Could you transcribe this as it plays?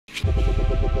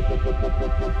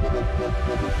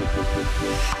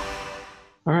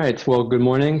All right, well, good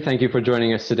morning. Thank you for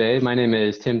joining us today. My name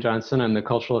is Tim Johnson. I'm the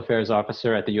Cultural Affairs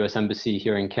Officer at the U.S. Embassy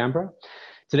here in Canberra.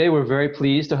 Today, we're very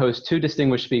pleased to host two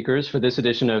distinguished speakers for this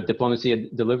edition of Diplomacy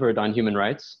Delivered on Human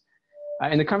Rights.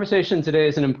 And the conversation today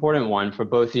is an important one for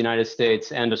both the United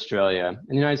States and Australia. And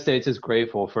the United States is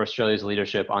grateful for Australia's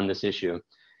leadership on this issue.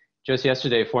 Just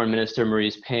yesterday, Foreign Minister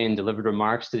Marise Payne delivered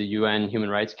remarks to the UN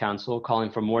Human Rights Council calling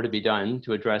for more to be done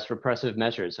to address repressive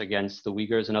measures against the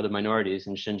Uyghurs and other minorities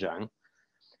in Xinjiang.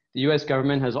 The US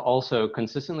government has also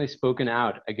consistently spoken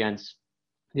out against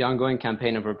the ongoing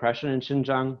campaign of repression in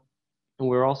Xinjiang, and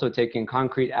we're also taking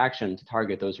concrete action to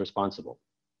target those responsible.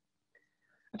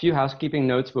 A few housekeeping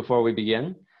notes before we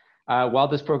begin. While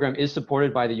this program is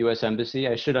supported by the US Embassy,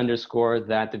 I should underscore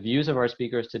that the views of our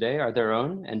speakers today are their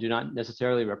own and do not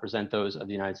necessarily represent those of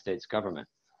the United States government.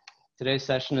 Today's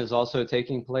session is also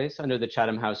taking place under the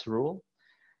Chatham House rule.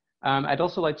 I'd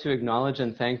also like to acknowledge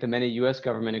and thank the many US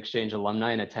Government Exchange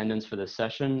alumni in attendance for this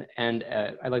session. And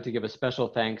I'd like to give a special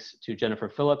thanks to Jennifer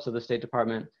Phillips of the State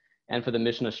Department and for the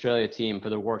Mission Australia team for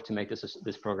their work to make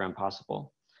this program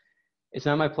possible. It's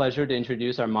now my pleasure to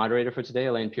introduce our moderator for today,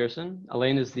 Elaine Pearson.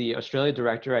 Elaine is the Australia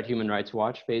Director at Human Rights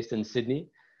Watch based in Sydney.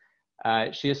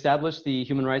 She established the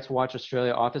Human Rights Watch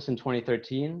Australia office in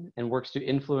 2013 and works to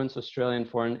influence Australian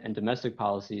foreign and domestic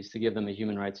policies to give them a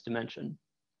human rights dimension.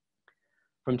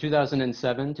 From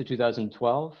 2007 to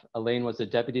 2012, Elaine was the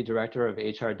Deputy Director of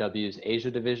HRW's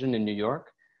Asia Division in New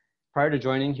York. Prior to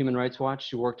joining Human Rights Watch,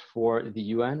 she worked for the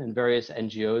UN and various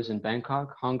NGOs in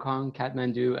Bangkok, Hong Kong,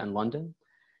 Kathmandu, and London.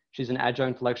 She's an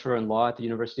adjunct lecturer in law at the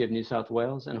University of New South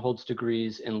Wales and holds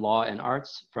degrees in law and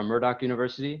arts from Murdoch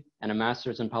University and a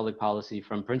master's in public policy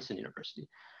from Princeton University.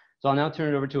 So I'll now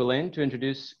turn it over to Elaine to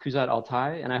introduce Kuzzat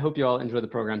Altay, and I hope you all enjoy the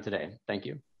program today. Thank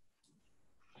you.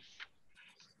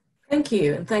 Thank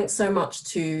you, and thanks so much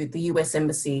to the US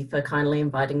Embassy for kindly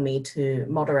inviting me to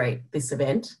moderate this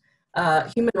event.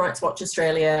 Human Rights Watch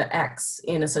Australia acts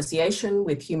in association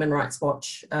with Human Rights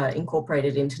Watch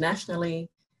Incorporated internationally,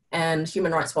 and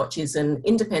Human Rights Watch is an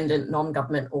independent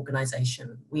non-government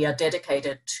organisation. We are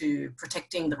dedicated to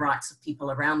protecting the rights of people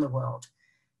around the world.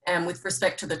 And with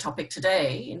respect to the topic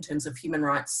today, in terms of human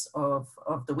rights of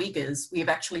the Uyghurs, we have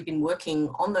actually been working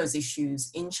on those issues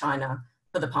in China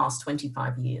for the past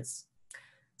 25 years.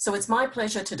 So it's my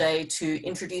pleasure today to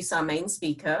introduce our main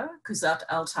speaker, Kuzzat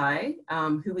Altay,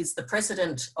 who is the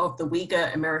president of the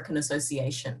Uyghur American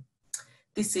Association.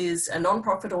 This is a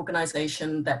non-profit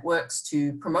organization that works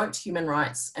to promote human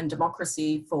rights and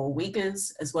democracy for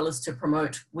Uyghurs, as well as to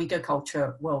promote Uyghur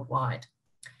culture worldwide.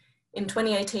 In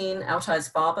 2018, Altay's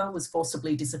father was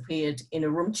forcibly disappeared in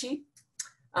Urumqi.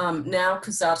 Now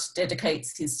Kuzzat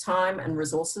dedicates his time and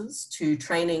resources to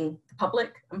training the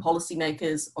public and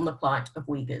policymakers on the plight of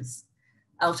Uyghurs.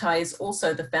 Altay is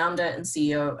also the founder and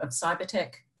CEO of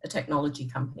Cybertech, a technology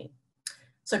company.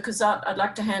 So Kuzzat, I'd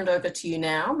like to hand over to you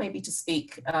now, maybe to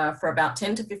speak for about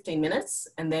 10 to 15 minutes,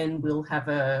 and then we'll have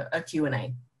a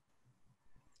Q&A.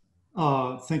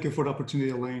 Thank you for the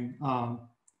opportunity, Elaine.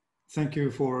 Thank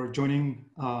you for joining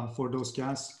for those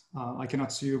guests. I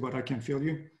cannot see you, but I can feel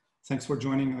you. Thanks for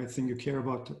joining. I think you care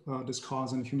about this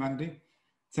cause and humanity.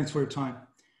 Thanks for your time.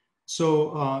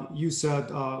 So you said,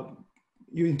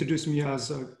 you introduced me as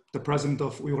the president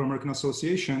of Uyghur American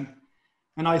Association.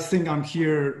 And I think I'm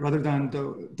here rather than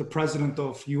the president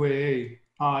of UAA.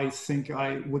 I think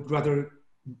I would rather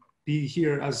be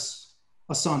here as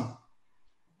a son.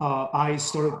 I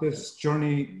started this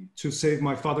journey to save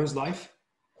my father's life.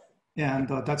 And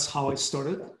that's how I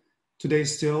started. Today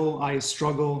still, I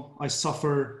struggle, I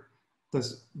suffer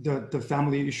the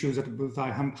family issues that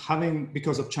I'm having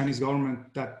because of Chinese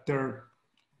government, that they're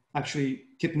actually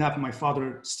kidnapping my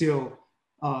father. Still,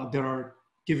 they are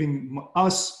giving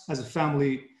us as a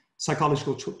family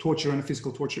psychological torture and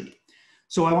physical torture.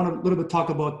 So I want to a little bit talk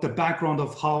about the background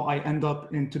of how I end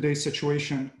up in today's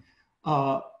situation.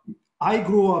 I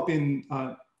grew up in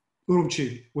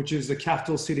Urumqi, which is the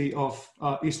capital city of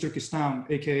East Turkestan,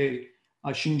 aka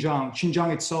Xinjiang.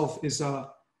 Xinjiang itself is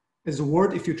a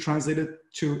word, if you translate it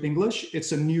to English,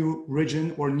 it's a new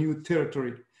region or new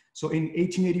territory. So in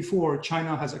 1884,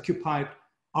 China has occupied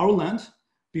our land.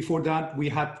 Before that, we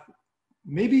had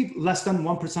maybe less than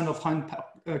 1% of Han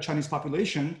Chinese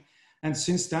population. And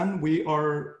since then, we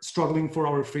are struggling for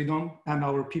our freedom and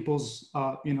our people's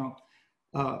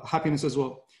happiness as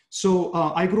well. So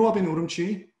I grew up in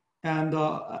Urumqi. And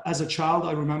as a child,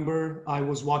 I remember I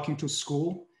was walking to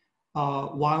school.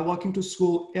 While walking to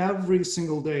school every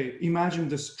single day, imagine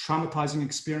this traumatizing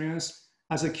experience.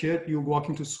 As a kid, you're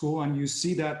walking to school and you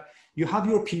see that you have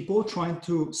your people trying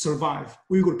to survive.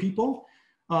 Uyghur people,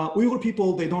 Uyghur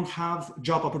people, they don't have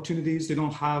job opportunities. They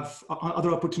don't have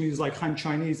other opportunities like Han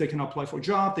Chinese. They can apply for a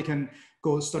job. They can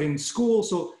go study in school.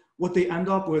 So what they end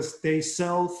up with, they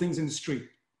sell things in the street.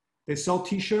 They sell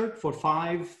t-shirt for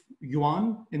 5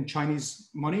 yuan in Chinese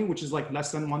money, which is like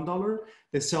less than $1.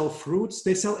 They sell fruits.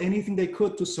 They sell anything they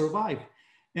could to survive.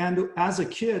 And as a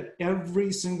kid,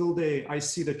 every single day, I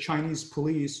see the Chinese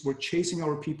police were chasing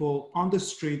our people on the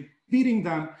street, beating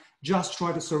them, just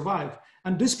try to survive.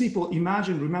 And these people,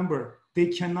 remember, they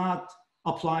cannot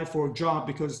apply for a job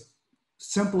because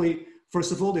simply,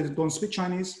 first of all, they don't speak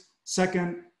Chinese.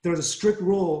 Second, there's a strict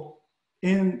rule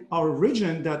in our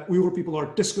region that Uyghur people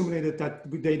are discriminated, that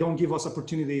they don't give us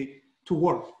opportunity to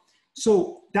work.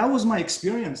 So that was my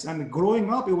experience. And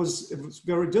growing up, it was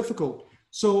very difficult.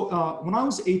 So when I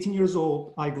was 18 years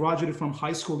old, I graduated from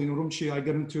high school in Urumqi. I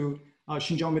got into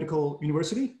Xinjiang Medical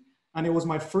University, and it was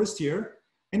my first year.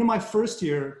 And in my first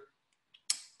year,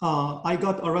 I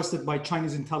got arrested by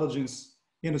Chinese intelligence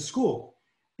in a school.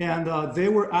 And they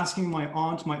were asking my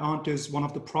aunt is one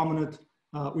of the prominent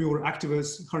Uyghur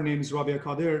activists. Her name is Rabia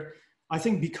Kadir. I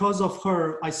think because of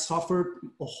her, I suffered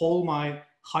a whole my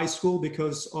high school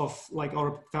because of like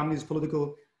our family's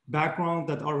political background,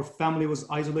 that our family was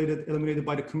isolated, eliminated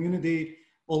by the community,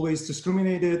 always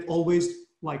discriminated, always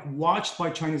like watched by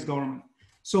Chinese government.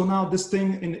 So now this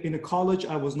thing in a college,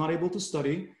 I was not able to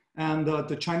study. And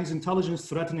the Chinese intelligence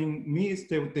threatening me,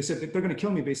 they said that they're gonna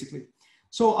kill me basically.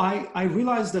 So I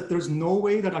realized that there's no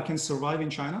way that I can survive in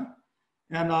China.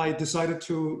 And I decided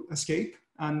to escape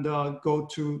and go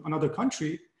to another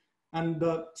country. And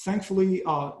thankfully,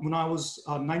 when I was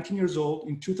 19 years old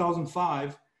in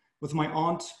 2005, with my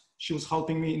aunt, she was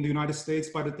helping me in the United States.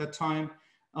 By that time,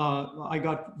 I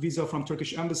got visa from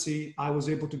Turkish embassy. I was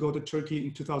able to go to Turkey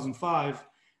in 2005.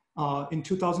 In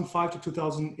 2005 to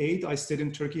 2008, I stayed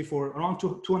in Turkey for around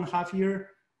two and a half years.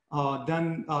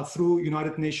 Then through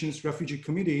United Nations Refugee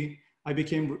Committee, I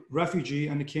became refugee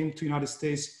and came to United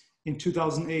States in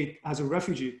 2008 as a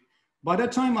refugee. By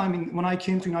that time, I mean, when I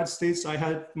came to United States, I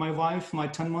had my wife, my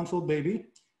 10-month-old baby.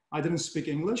 I didn't speak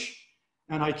English.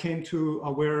 And I came to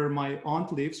where my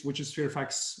aunt lives, which is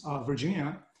Fairfax,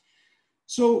 Virginia.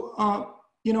 So,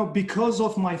 you know, because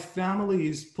of my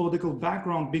family's political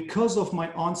background, because of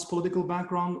my aunt's political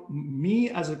background, me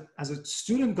as a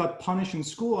student got punished in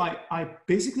school. I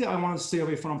basically wanted to stay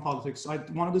away from politics. I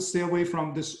wanted to stay away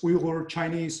from this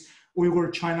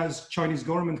Uyghur-China's Chinese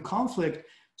government conflict.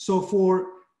 So for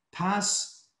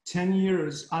past 10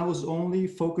 years, I was only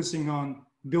focusing on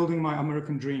building my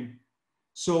American dream.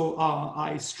 So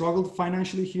I struggled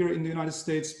financially here in the United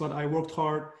States, but I worked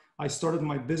hard. I started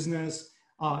my business.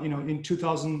 You know, in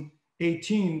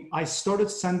 2018, I started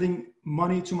sending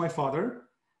money to my father.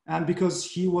 And because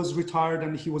he was retired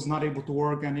and he was not able to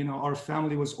work, and you know, our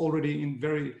family was already in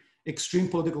very extreme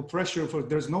political pressure for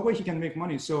there's no way he can make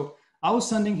money. So I was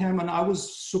sending him, and I was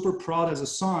super proud as a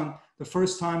son, the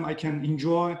first time I can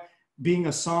enjoy being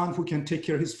a son who can take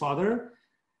care of his father.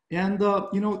 And,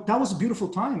 you know, that was a beautiful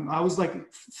time. I was like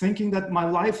thinking that my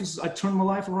life is, I turned my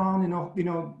life around,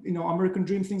 American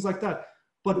dream, things like that.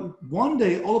 But one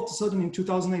day, all of a sudden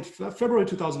in February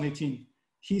 2018,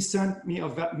 he sent me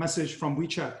a message from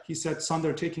WeChat. He said, "Son,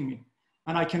 they're taking me."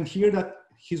 And I can hear that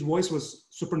his voice was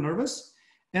super nervous.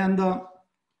 And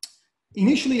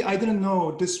initially, I didn't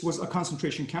know this was a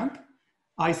concentration camp.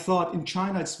 I thought in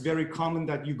China, it's very common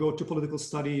that you go to political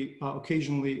study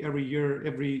occasionally every year.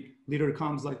 Every leader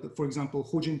comes, like, for example,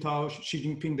 Hu Jintao, Xi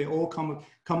Jinping, they all come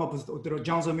up with their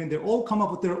Jiang Zemin, they all come up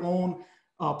with their own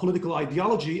political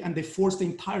ideology, and they force the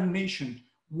entire nation,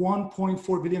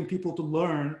 1.4 billion people, to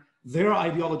learn their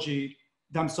ideology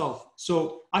themselves.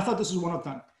 So I thought this is one of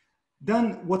them.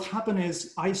 Then what happened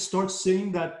is I start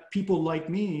seeing that people like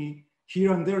me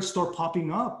here and there start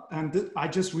popping up. And I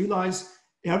just realized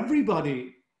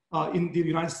everybody in the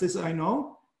United States that I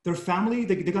know, their family,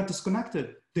 they got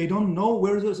disconnected. They don't know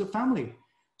where there's a family.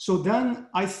 So then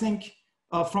I think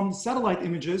from satellite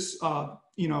images,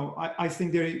 I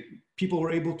think people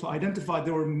were able to identify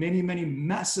there were many, many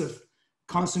massive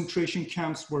concentration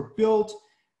camps were built.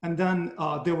 And then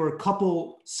there were a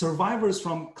couple survivors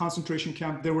from concentration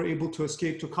camp. They were able to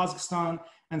escape to Kazakhstan.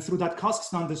 And through that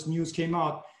Kazakhstan, this news came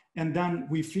out. And then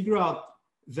we figure out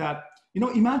that,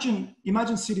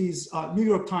 imagine cities, New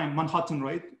York Times, Manhattan,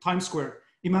 right? Times Square.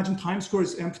 Imagine Times Square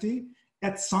is empty.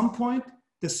 At some point,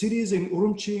 the cities in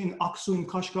Urumqi, in Aksu, in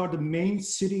Kashgar, the main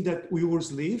city that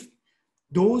Uyghurs live,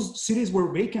 those cities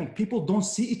were vacant. People don't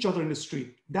see each other in the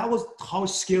street. That was how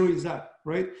scary is that,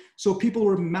 right? So people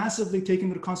were massively taken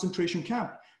to the concentration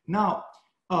camp. Now,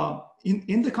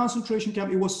 in the concentration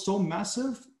camp, it was so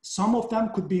massive. Some of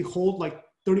them could be hold like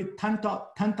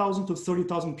 10,000 to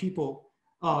 30,000 people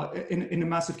in a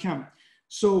massive camp.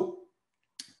 So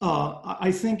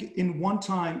I think in one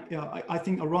time, I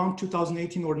think around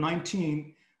 2018 or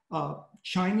 19,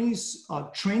 Chinese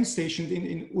train stations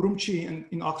in Urumqi and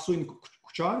in Aksu in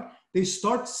Kuchar, they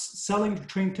start selling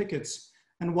train tickets.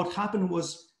 And what happened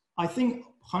was, I think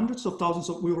hundreds of thousands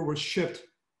of Uyghurs were shipped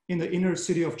in the inner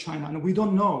city of China. And we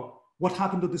don't know what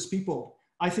happened to these people.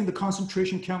 I think the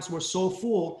concentration camps were so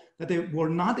full that they were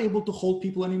not able to hold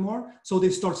people anymore. So they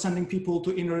start sending people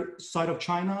to inner side of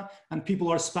China, and people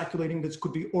are speculating this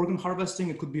could be organ harvesting,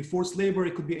 it could be forced labor,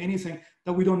 it could be anything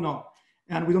that we don't know.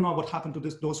 And we don't know what happened to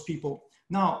those people.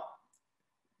 Now,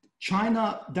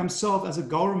 China themselves as a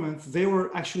government, they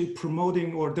were actually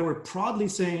promoting, or they were proudly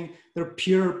saying their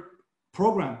peer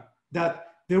program, that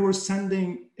they were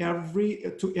sending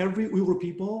to every Uyghur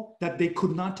people that they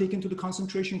could not take into the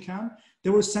concentration camp. They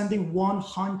were sending one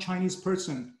Han Chinese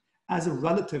person as a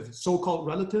relative, so-called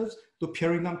relatives, to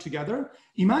pairing them together.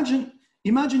 Imagine,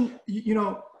 you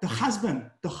know, the husband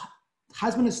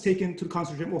is taken to the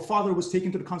concentration, or father was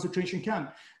taken to the concentration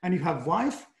camp, and you have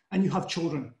wife and you have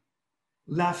children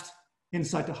left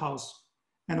inside the house.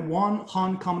 And one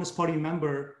Han Communist Party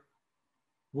member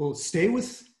will stay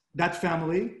with that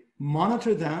family,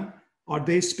 monitor them. Are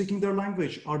they speaking their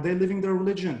language? Are they living their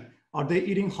religion? Are they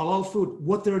eating halal food?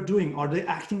 What they're doing? Are they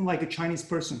acting like a Chinese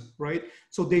person, right?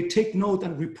 So they take note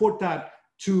and report that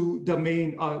to the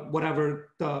main, whatever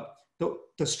the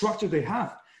structure they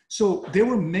have. So there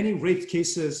were many rape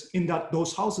cases in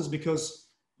those houses because,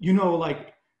 you know,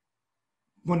 like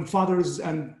when fathers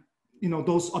and, you know,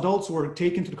 those adults were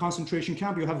taken to the concentration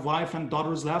camp, you have wife and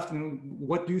daughters left, and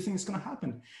what do you think is going to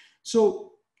happen?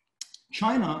 So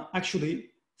China, actually,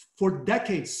 for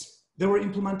decades, they were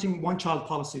implementing one-child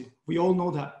policy. We all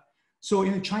know that. So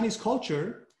in the Chinese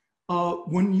culture,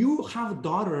 when you have a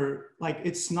daughter, like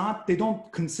it's not, they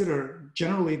don't consider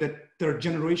generally that their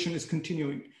generation is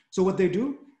continuing. So what they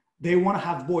do, they want to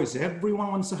have boys.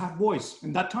 Everyone wants to have boys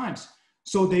in that times.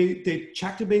 So they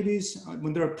check the babies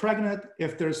when they're pregnant.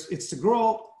 If it's a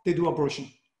girl, they do abortion.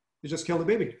 They just kill the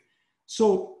baby.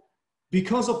 So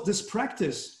because of this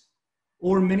practice,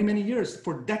 over many, many years,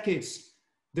 for decades,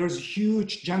 there's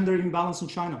huge gender imbalance in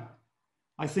China.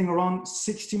 I think around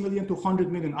 60 million to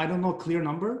 100 million, I don't know clear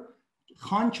number.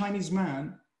 Han Chinese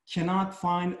man cannot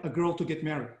find a girl to get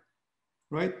married,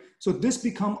 right? So this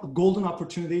become a golden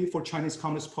opportunity for Chinese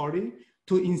Communist Party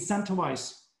to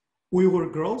incentivize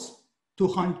Uyghur girls to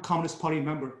Han Communist Party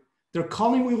member. They're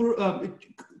calling Uyghur,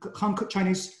 Han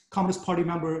Chinese Communist Party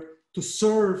member to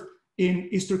serve in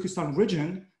East Turkestan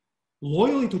region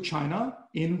loyally to China.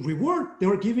 In reward, they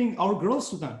were giving our girls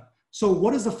to them. So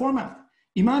what is the format?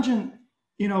 Imagine,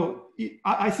 you know,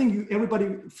 I think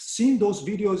everybody seen those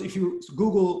videos. If you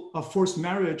Google a forced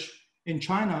marriage in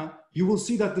China, you will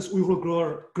see that this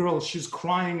Uyghur girl, she's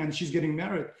crying and she's getting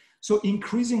married. So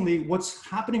increasingly what's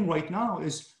happening right now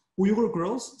is Uyghur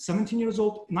girls, 17 years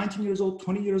old, 19 years old,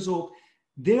 20 years old,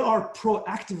 they are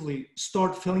proactively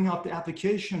start filling out the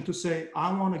application to say,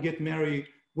 I want to get married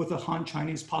with a Han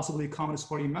Chinese, possibly Communist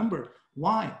Party member.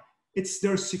 Why? It's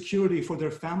their security for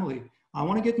their family. I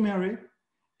want to get married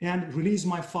and release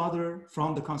my father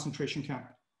from the concentration camp,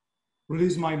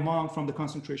 release my mom from the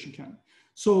concentration camp.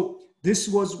 So this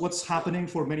was what's happening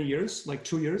for many years, like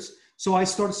 2 years. So I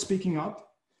started speaking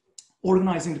up,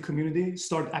 organizing the community,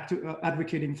 start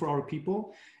advocating for our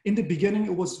people. In the beginning,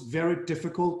 it was very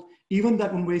difficult. Even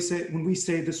that when we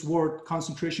say this word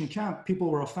concentration camp, people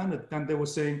were offended. And they were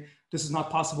saying, this is not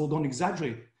possible, don't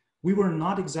exaggerate. We were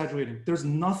not exaggerating. There's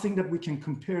nothing that we can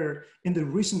compare in the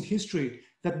recent history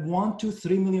that 1 to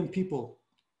 3 million people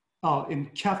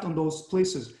kept on those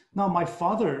places. Now, my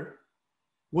father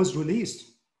was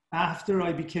released after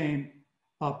I became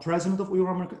president of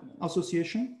Uyghur American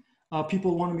Association.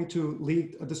 People wanted me to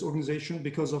lead this organization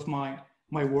because of my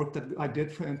work that I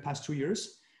did in the past 2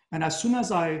 years. And as soon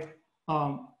as I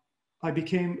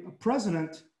became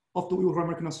president of the Uyghur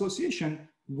American Association,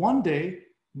 one day,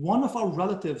 one of our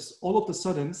relatives all of a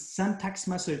sudden sent text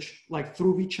message like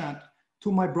through WeChat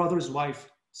to my brother's wife,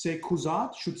 say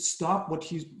Kuzzat should stop what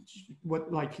he's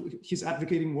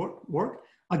advocating work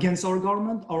against our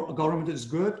government. Our government is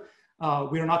good.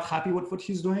 We are not happy with what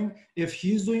he's doing. If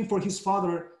he's doing for his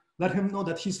father, let him know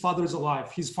that his father is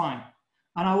alive. He's fine.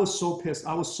 And I was so pissed.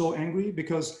 I was so angry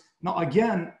because now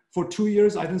again, for 2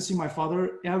 years, I didn't see my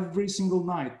father. Every single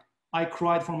night, I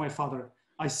cried for my father.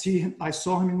 I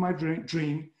saw him in my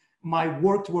dream. My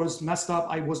work was messed up.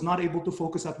 I was not able to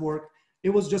focus at work.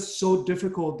 It was just so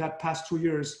difficult that past 2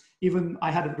 years. Even I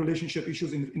had relationship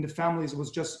issues in the families. It was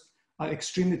just an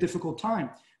extremely difficult time.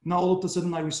 Now, all of a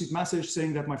sudden, I received a message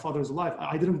saying that my father is alive.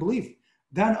 I didn't believe.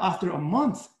 Then after a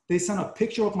month, they sent a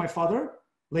picture of my father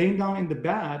laying down in the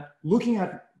bed, looking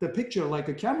at the picture like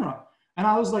a camera. And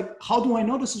I was like, how do I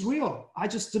know this is real? I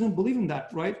just didn't believe in that,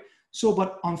 right? So,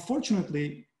 but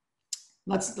unfortunately,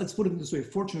 let's put it this way,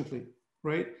 fortunately,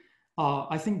 right?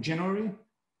 I think January,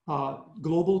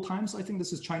 Global Times, I think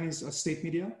this is Chinese state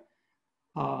media,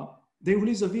 they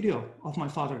released a video of my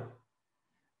father.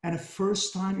 And the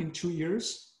first time in 2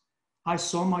 years, I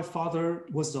saw my father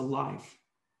was alive.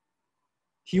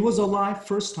 He was alive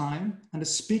first time and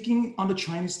speaking on the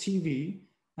Chinese TV.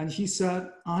 And he said,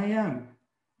 I am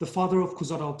the father of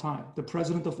Kuzzat Altay, the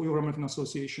president of Uyghur American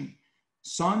Association.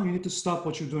 Son, you need to stop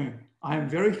what you're doing. I am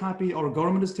very happy. Our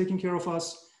government is taking care of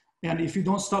us. And if you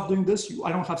don't stop doing this,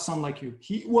 I don't have son like you.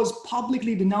 He was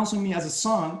publicly denouncing me as a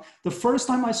son the first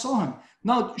time I saw him.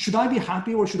 Now, should I be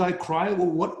happy or should I cry? Or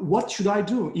what should I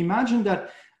do? Imagine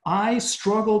that I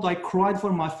struggled, I cried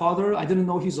for my father. I didn't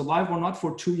know he's alive or not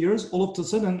for 2 years. All of a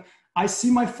sudden, I see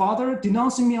my father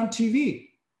denouncing me on TV.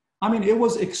 I mean, it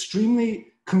was extremely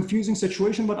confusing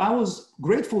situation, but I was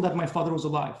grateful that my father was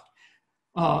alive.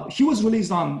 He was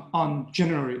released on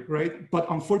January, right? But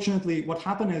unfortunately, what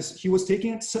happened is he was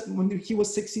taken when he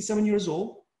was 67 years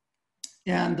old,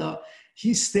 and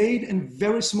he stayed in a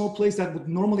very small place that would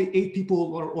normally 8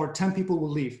 people or 10 people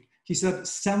would leave. He said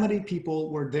 70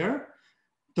 people were there.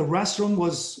 The restroom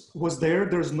was there.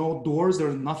 There's no doors,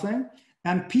 there's nothing.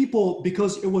 And people,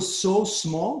 because it was so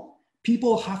small,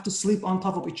 people have to sleep on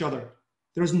top of each other.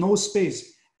 There's no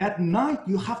space. At night,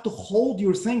 you have to hold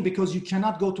your thing because you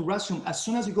cannot go to restroom. As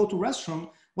soon as you go to restroom,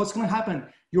 what's gonna happen?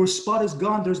 Your spot is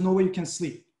gone, there's no way you can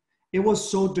sleep. It was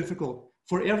so difficult.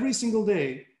 For every single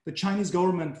day, the Chinese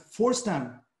government forced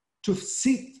them to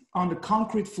sit on the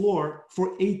concrete floor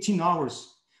for 18 hours.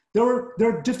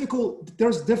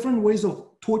 There's different ways of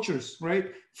tortures,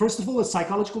 right? First of all, a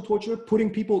psychological torture, putting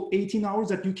people 18 hours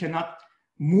that you cannot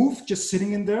move, just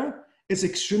sitting in there, is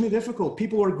extremely difficult.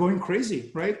 People are going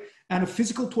crazy, right? And a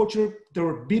physical torture, they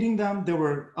were beating them, they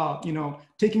were,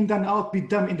 taking them out, beat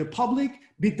them in the public,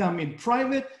 beat them in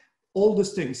private, all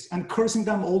these things, and cursing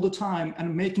them all the time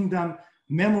and making them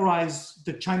memorize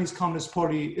the Chinese Communist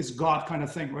Party is God kind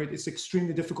of thing, right? It's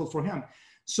extremely difficult for him.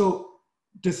 So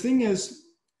the thing is,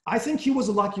 I think he was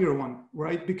a luckier one,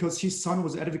 right? Because his son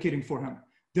was advocating for him.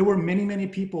 There were many, many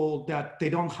people that they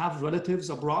don't have relatives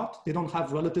abroad. They don't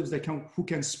have relatives who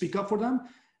can speak up for them.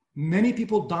 Many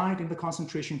people died in the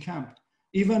concentration camp.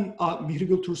 Even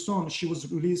Mihrigul Tursun, she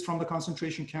was released from the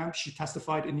concentration camp. She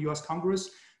testified in US Congress.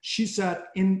 She said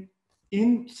in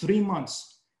 3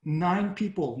 months, 9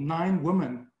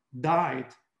 women died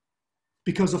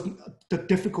because of the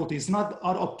difficulties, not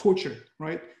out of torture,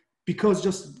 right? Because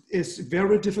just it's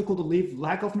very difficult to live,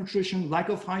 lack of nutrition, lack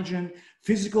of hygiene,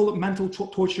 physical, mental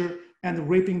torture, and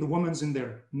raping the women in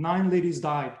there. 9 ladies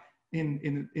died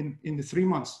in the 3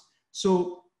 months.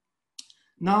 So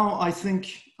now I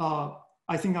think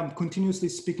I'm continuously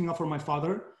speaking up for my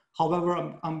father.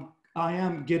 However, I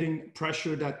am getting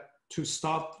pressure to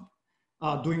stop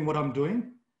doing what I'm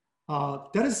doing.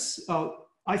 That is,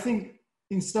 I think,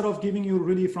 instead of giving you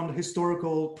really from the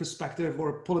historical perspective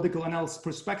or political analysis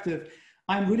perspective,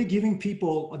 I'm really giving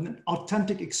people an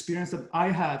authentic experience that I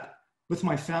had with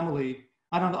my family.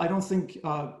 I don't think,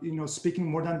 speaking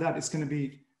more than that, it's going to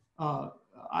be,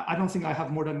 I don't think I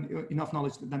have more than enough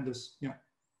knowledge than this. Yeah.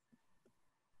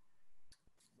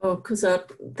 Well,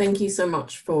 Kuzzat, thank you so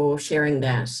much for sharing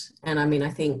that. And I mean, I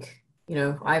think,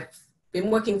 I've been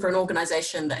working for an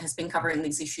organization that has been covering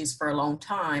these issues for a long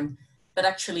time. But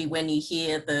actually, when you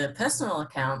hear the personal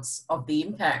accounts of the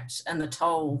impact and the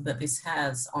toll that this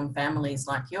has on families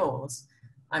like yours,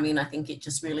 I mean, I think it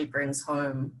just really brings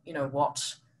home,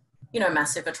 what,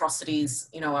 massive atrocities,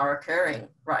 are occurring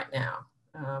right now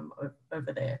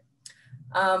over there.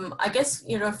 I guess,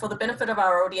 for the benefit of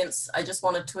our audience, I just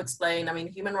wanted to explain, I mean,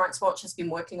 Human Rights Watch has been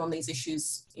working on these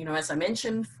issues, as I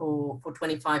mentioned, for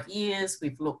 25 years.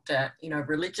 We've looked at,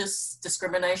 religious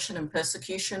discrimination and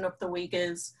persecution of the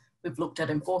Uyghurs. We've looked at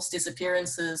enforced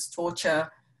disappearances,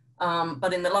 torture,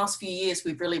 but in the last few years,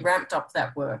 we've really ramped up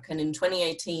that work. And in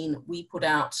 2018, we put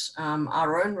out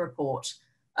our own report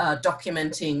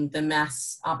documenting the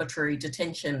mass arbitrary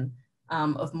detention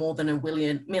of more than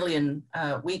 1 million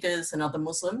Uyghurs and other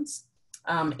Muslims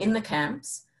in the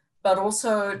camps, but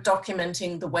also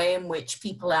documenting the way in which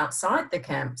people outside the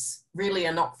camps really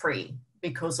are not free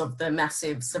because of the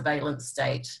massive surveillance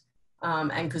state.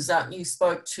 And Kuzzat, you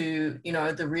spoke to,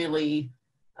 the really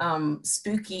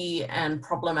spooky and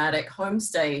problematic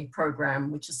homestay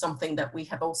program, which is something that we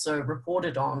have also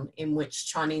reported on, in which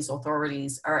Chinese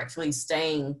authorities are actually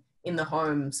staying in the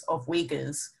homes of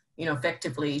Uyghurs, you know,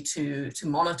 effectively to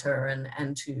monitor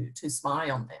and to spy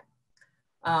on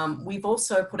them. We've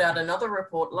also put out another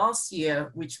report last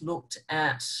year, which looked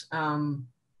at,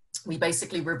 we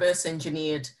basically reverse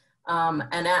engineered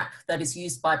an app that is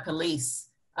used by police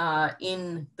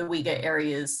in the Uyghur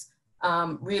areas,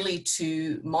 really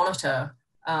to monitor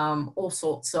all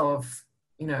sorts of,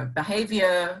 you know,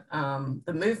 behavior,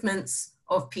 the movements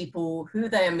of people, who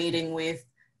they are meeting with,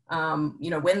 you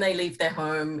know, when they leave their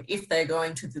home, if they're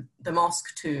going to the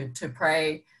mosque to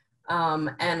pray,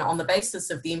 and on the basis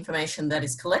of the information that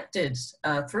is collected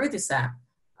through this app,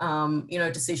 you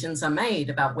know, decisions are made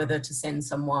about whether to send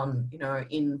someone, you know,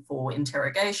 in for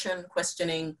interrogation,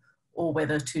 questioning, or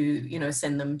whether to, you know,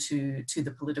 send them to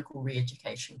the political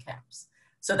re-education camps.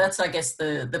 So that's, I guess,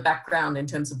 the background in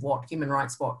terms of what Human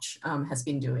Rights Watch has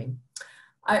been doing.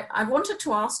 I wanted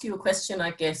to ask you a question,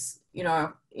 I guess, you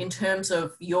know, in terms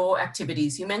of your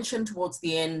activities. You mentioned towards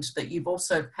the end that you've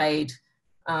also paid,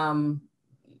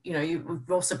 you know, you've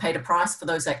also paid a price for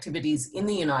those activities in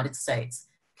the United States.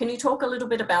 Can you talk a little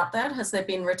bit about that? Has there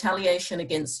been retaliation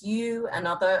against you and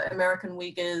other American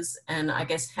Uyghurs? And I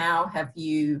guess, how have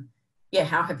you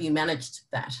managed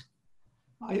that?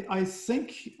 I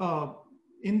think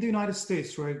in the United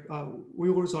States, right,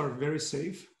 Uyghurs are very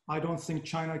safe. I don't think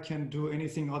China can do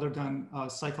anything other than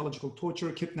psychological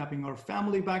torture, kidnapping our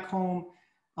family back home,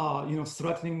 you know,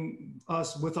 threatening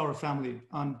us with our family.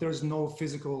 And there's no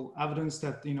physical evidence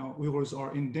that, you know, Uyghurs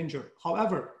are in danger.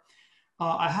 However,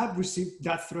 I have received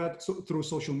that threat through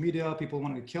social media. People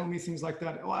wanted to kill me, things like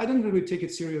that. I didn't really take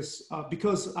it serious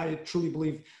because I truly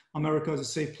believe America is a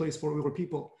safe place for Uyghur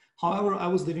people. However, I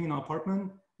was living in an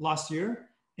apartment last year,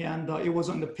 and it was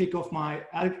on the peak of my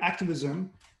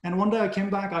activism. And one day I came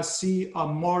back, I see a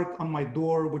mark on my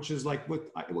door, which is like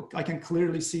what I can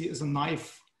clearly see is a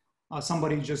knife.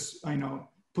 Somebody just, you know,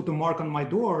 put the mark on my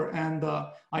door. And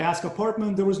I asked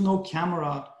apartment, there was no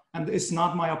camera. And it's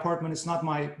not my apartment, it's not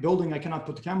my building, I cannot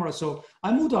put the camera. So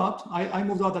I moved out, I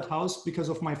moved out that house because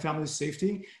of my family's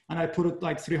safety. And I put it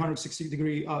like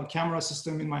 360-degree camera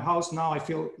system in my house. Now I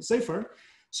feel safer.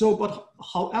 So, but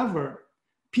however,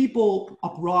 people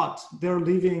abroad, they're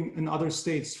living in other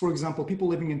states. For example, people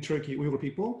living in Turkey, Uyghur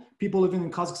people living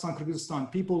in Kazakhstan,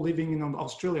 Kyrgyzstan, people living in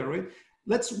Australia, right?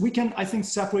 We can, I think,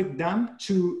 separate them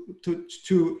to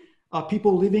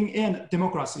people living in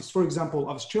democracies. For example,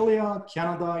 Australia,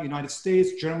 Canada, United States,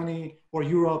 Germany, or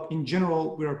Europe in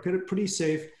general, we are pretty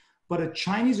safe. But a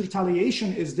Chinese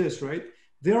retaliation is this, right?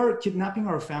 They're kidnapping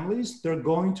our families, they're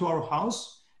going to our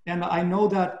house. And I know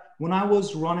that when I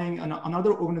was running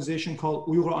another organization called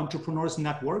Uyghur Entrepreneurs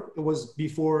Network, it was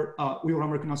before Uyghur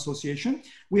American Association,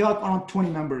 we had around 20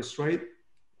 members, right?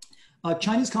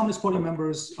 Chinese Communist Party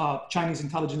members, Chinese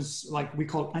intelligence, like we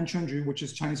call Anchunju, which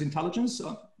is Chinese intelligence,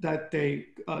 that they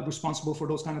responsible for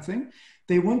those kind of things.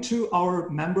 They went to our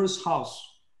members' house,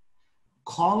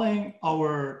 calling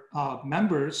our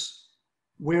members,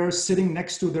 we're sitting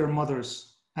next to their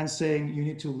mothers and saying, you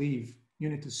need to leave, you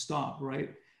need to stop, right?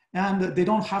 And they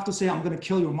don't have to say, I'm gonna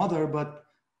kill your mother, but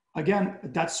again,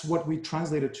 that's what we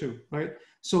translated to, right?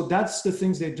 So that's the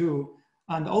things they do.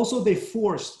 And also they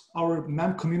forced our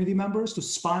community members to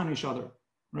spy on each other,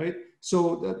 right?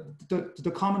 So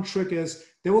the common trick is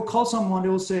they will call someone, they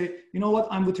will say, you know what,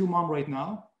 I'm with your mom right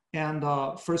now. And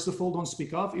first of all, don't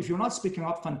speak up. If you're not speaking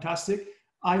up, fantastic.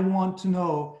 I want to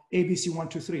know ABC 1,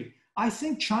 2, 3. I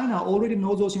think China already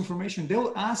knows those information.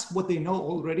 They'll ask what they know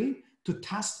already to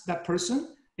test that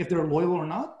person, if they're loyal or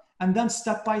not. And then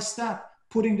step by step,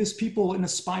 putting these people in a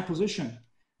spy position.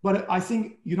 But I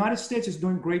think United States is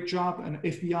doing a great job, and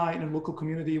FBI in the local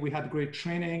community, we had great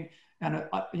training and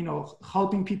you know,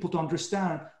 helping people to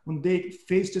understand when they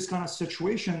face this kind of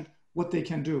situation, what they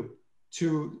can do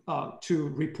to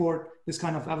report this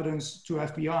kind of evidence to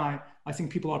FBI. I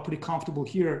think people are pretty comfortable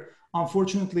here.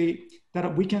 Unfortunately,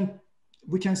 that we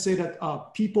can say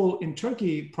that people in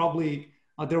Turkey probably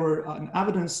there were an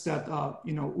evidence that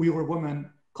you know, Uyghur woman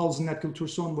called Zinet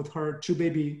Gültursun with her 2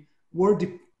 babies were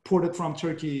deported from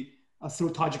Turkey through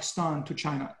Tajikistan to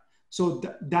China. So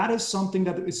that is something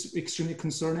that is extremely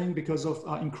concerning because of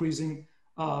increasing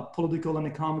political and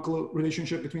economical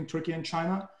relationship between Turkey and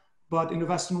China. But in the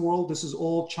Western world, this is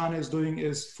all China is doing,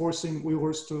 is forcing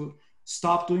Uyghurs to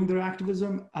stop doing their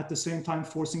activism, at the same time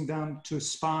forcing them to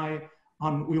spy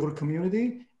on Uyghur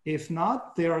community. If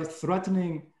not, they are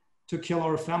threatening to kill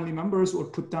our family members or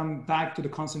put them back to the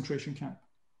concentration camp.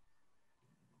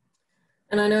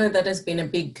 And I know that has been a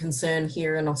big concern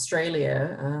here in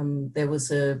Australia. There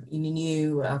was a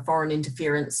new foreign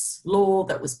interference law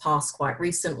that was passed quite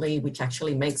recently, which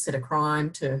actually makes it a crime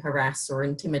to harass or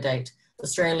intimidate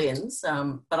Australians,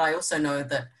 but I also know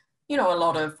that, you know, a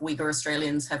lot of Uyghur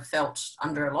Australians have felt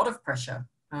under a lot of pressure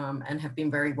and have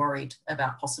been very worried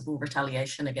about possible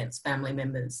retaliation against family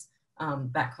members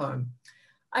back home.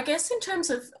 I guess in terms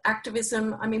of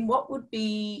activism, I mean, what would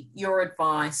be your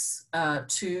advice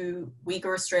to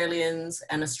Uyghur Australians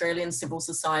and Australian civil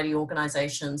society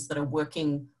organisations that are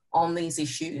working on these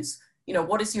issues? You know,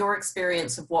 what is your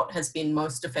experience of what has been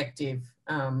most effective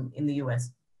in the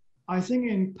US? I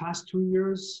think in past 2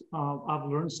 years, I've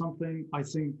learned something. I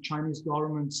think Chinese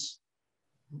governments,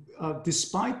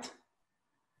 despite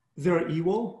their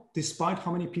evil, despite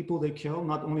how many people they kill,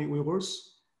 not only Uyghurs,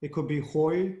 it could be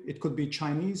Hui, it could be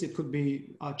Chinese, it could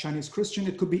be Chinese Christian,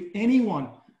 it could be anyone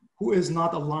who is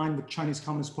not aligned with Chinese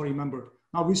Communist Party member.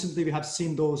 Now, recently we have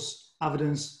seen those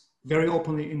evidence very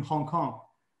openly in Hong Kong,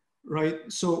 right?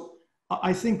 So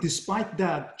I think despite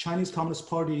that, Chinese Communist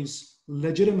Party's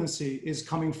legitimacy is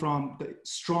coming from the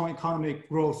strong economic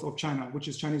growth of China, which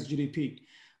is Chinese GDP.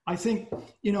 I think,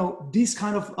 you know, these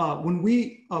kind of,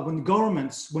 when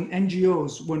governments, when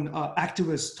NGOs, when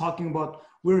activists talking about,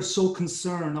 we're so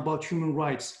concerned about human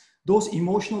rights, those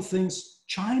emotional things,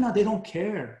 China, they don't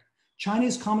care.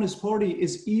 Chinese Communist Party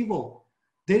is evil.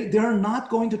 They are not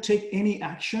going to take any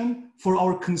action for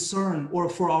our concern or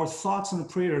for our thoughts and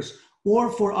prayers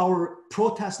or for our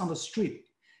protest on the street.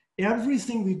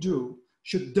 Everything we do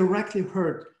should directly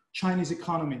hurt Chinese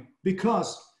economy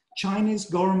because Chinese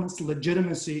government's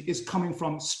legitimacy is coming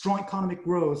from strong economic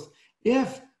growth.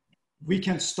 If we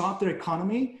can stop their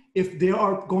economy, if they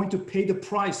are going to pay the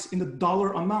price in the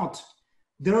dollar amount,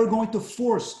 they're going to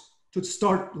force to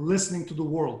start listening to the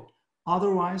world.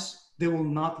 Otherwise, they will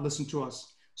not listen to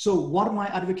us. So what am I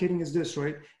advocating is this,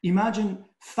 right? Imagine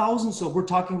thousands of, we're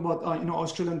talking about, you know,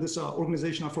 Australian, this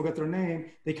organization, I forgot their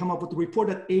name, they come up with a report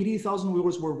that 80,000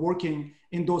 Uyghurs were working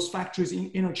in those factories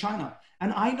in inner China.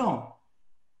 And I know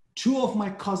 2 of my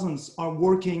cousins are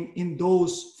working in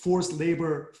those forced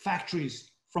labor factories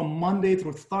from Monday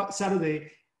through Saturday,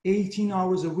 18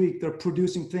 hours a week. They're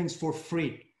producing things for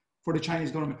free for the Chinese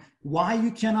government. Why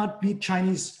you cannot beat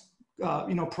Chinese,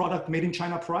 you know, product made in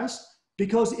China price?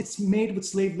 Because it's made with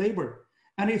slave labor.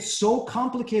 And it's so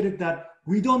complicated that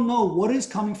we don't know what is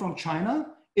coming from China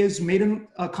is made in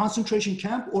a concentration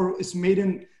camp or is made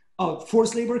in a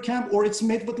forced labor camp or it's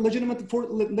made with legitimate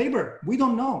labor. We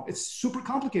don't know. It's super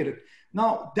complicated.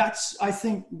 Now, that's, I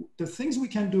think, the things we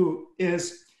can do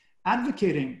is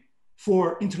advocating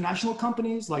for international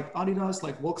companies like Adidas,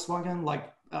 like Volkswagen,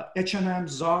 like H&M,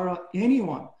 Zara,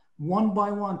 anyone, one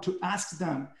by one, to ask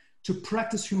them to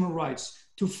practice human rights,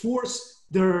 to force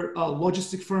their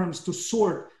logistic firms to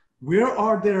sort where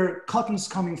are their cottons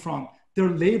coming from, their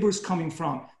labor's coming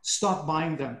from, stop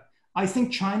buying them. I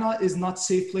think China is not a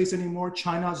safe place anymore.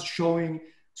 China is showing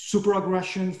super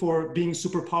aggression for being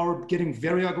superpower, getting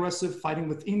very aggressive, fighting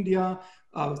with India,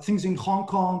 things in Hong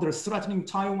Kong, they're threatening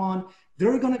Taiwan.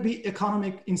 There are going to be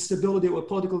economic instability or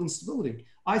political instability.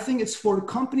 I think it's for the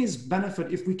companies'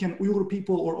 benefit if we can, Uyghur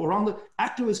people or around the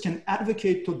activists can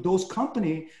advocate to those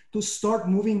companies to start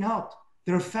moving out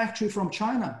their factory from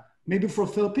China, maybe for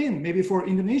Philippines, maybe for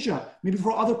Indonesia, maybe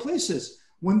for other places.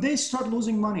 When they start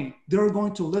losing money, they're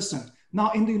going to listen.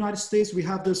 Now in the United States, we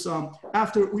have this,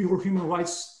 after Uyghur human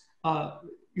rights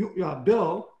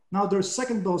bill, now there's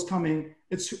second bill is coming,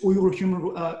 it's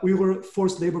Uyghur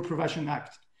Forced Labor Prevention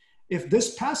Act. If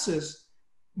this passes,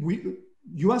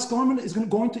 US government is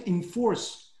going to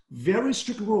enforce very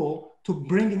strict rule to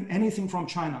bring in anything from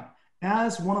China.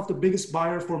 As one of the biggest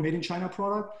buyer for made in China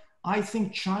product, I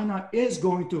think China is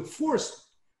going to force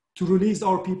to release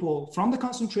our people from the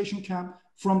concentration camp,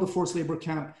 from the forced labor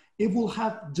camp. It will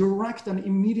have direct and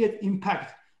immediate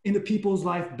impact in the people's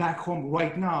life back home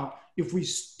right now. If we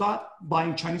start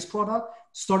buying Chinese product,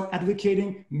 start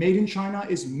advocating made in China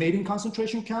is made in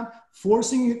concentration camp,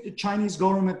 forcing the Chinese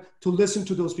government to listen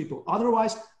to those people.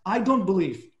 Otherwise, I don't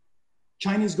believe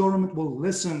Chinese government will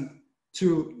listen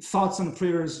to thoughts and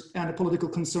prayers and the political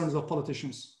concerns of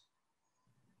politicians.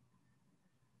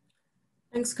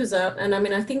 Thanks, Kuzzat. And I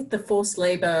mean, I think the forced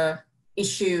labor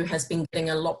issue has been getting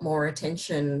a lot more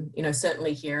attention, you know,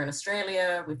 certainly here in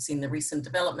Australia. We've seen the recent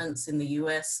developments in the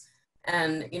US.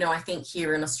 And, you know, I think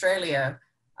here in Australia,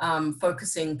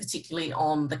 focusing particularly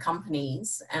on the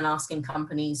companies and asking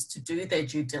companies to do their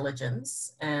due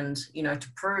diligence and, you know, to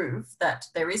prove that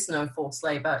there is no forced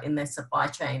labor in their supply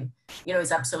chain, you know,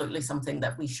 is absolutely something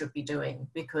that we should be doing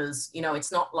because, you know,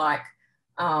 it's not like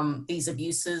these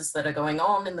abuses that are going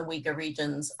on in the Uyghur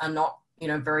regions are not, you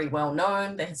know, very well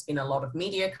known. There has been a lot of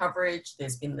media coverage.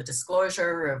 There's been the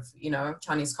disclosure of, you know,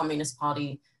 Chinese Communist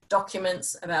Party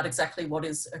documents about exactly what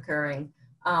is occurring.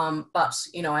 But,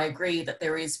 you know, I agree that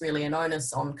there is really an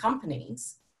onus on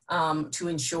companies to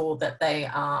ensure that they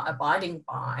are abiding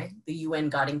by the UN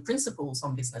guiding principles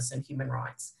on business and human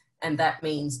rights. And that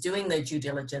means doing their due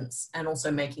diligence and also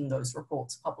making those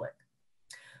reports public.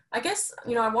 I guess,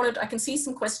 you know, I can see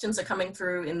some questions are coming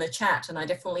through in the chat, and I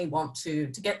definitely want to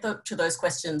get to those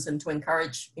questions and to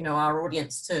encourage, you know, our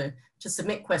audience to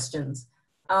submit questions.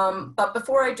 But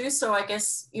before I do so, I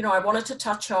guess, you know, I wanted to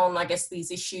touch on, I guess,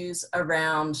 these issues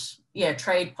around, yeah,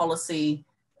 trade policy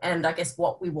and I guess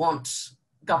what we want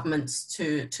governments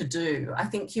to do. I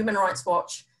think Human Rights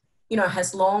Watch, you know,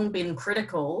 has long been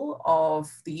critical of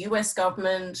the US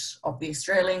government, of the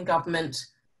Australian government,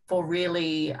 for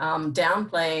really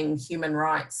downplaying human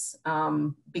rights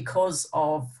because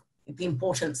of the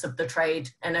importance of the trade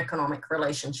and economic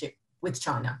relationship with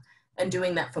China, and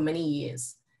doing that for many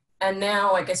years. And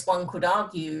now I guess one could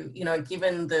argue, you know,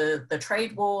 given the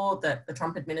trade war that the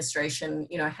Trump administration,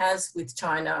 you know, has with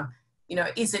China, you know,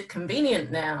 is it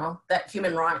convenient now that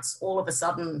human rights all of a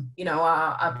sudden, you know,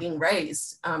 are being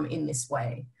raised in this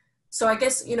way? So I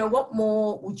guess, you know, what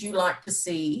more would you like to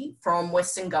see from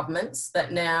Western governments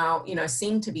that now, you know,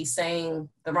 seem to be saying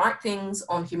the right things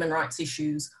on human rights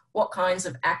issues? What kinds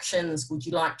of actions would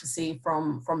you like to see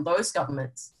from those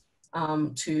governments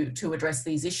to address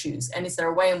these issues? And is there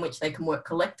a way in which they can work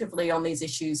collectively on these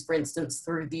issues, for instance,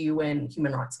 through the UN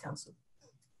Human Rights Council?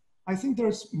 I think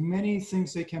there's many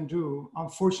things they can do.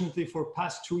 Unfortunately, for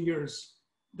past 2 years,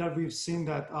 that we've seen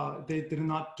that they did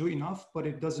not do enough, but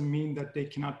it doesn't mean that they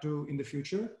cannot do in the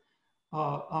future.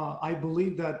 I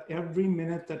believe that every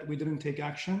minute that we didn't take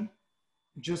action,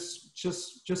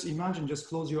 just imagine, just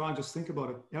close your eyes, just think about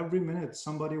it. Every minute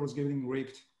somebody was getting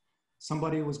raped,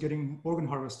 somebody was getting organ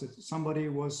harvested, somebody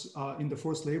was in the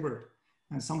forced labor,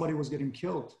 and somebody was getting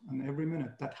killed. And every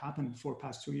minute that happened for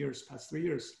past 2 years, past 3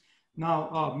 years.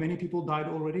 Now, many people died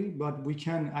already, but we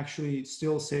can actually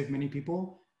still save many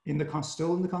people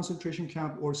still in the concentration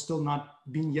camp or still not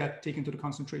being yet taken to the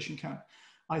concentration camp.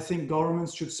 I think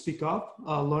governments should speak up,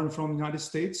 learn from the United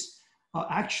States,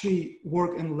 actually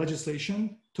work in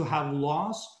legislation to have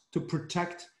laws to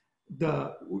protect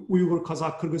the Uyghur,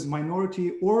 Kazakh, Kyrgyz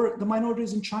minority or the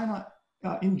minorities in China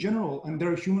in general, and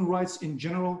their human rights in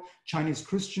general, Chinese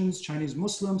Christians, Chinese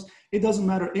Muslims. It doesn't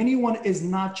matter. Anyone is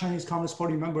not Chinese Communist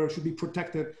Party member should be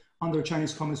protected under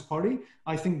Chinese Communist Party.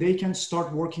 I think they can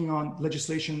start working on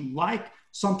legislation like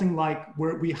something like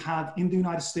where we have in the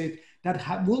United States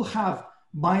that will have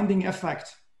binding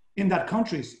effect in that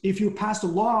countries. If you pass a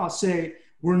law, say,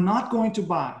 we're not going to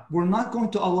buy, we're not going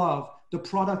to allow the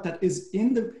product that is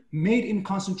made in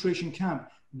concentration camp,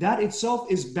 that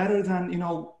itself is better than, you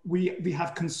know, we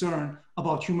have concern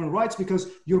about human rights, because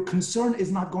your concern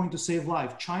is not going to save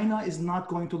life. China is not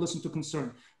going to listen to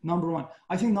concern, number one.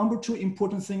 I think number two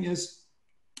important thing is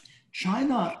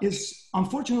China is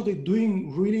unfortunately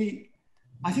doing really,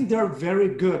 I think they're very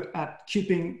good at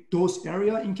keeping those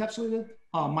area encapsulated.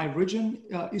 My region,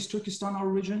 East Turkestan, our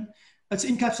region, it's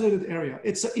encapsulated area.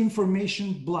 It's an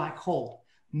information black hole.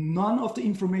 None of the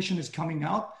information is coming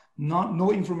out.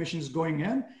 No information is going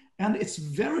in. And it's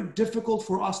very difficult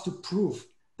for us to prove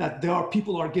that there are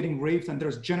people are getting raped and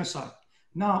there's genocide.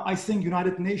 Now, I think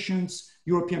United Nations,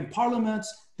 European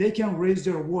parliaments, they can raise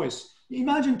their voice.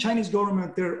 Imagine Chinese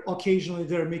government, they're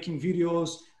making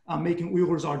videos, making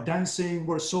Uyghurs are dancing,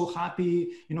 we're so happy,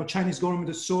 you know, Chinese government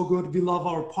is so good, we love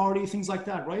our party, things like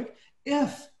that, right?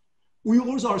 If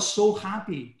Uyghurs are so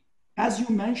happy, as you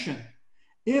mentioned,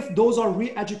 if those are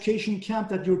re-education camp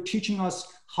that you're teaching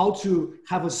us how to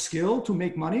have a skill to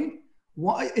make money,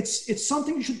 why it's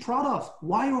something you should be proud of.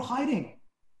 Why you're hiding?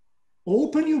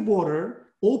 Open your border,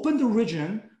 open the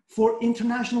region for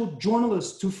international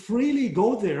journalists to freely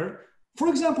go there. For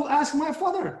example, ask my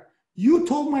father. You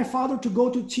told my father to go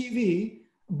to TV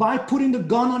by putting the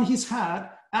gun on his head,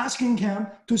 asking him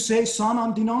to say, son,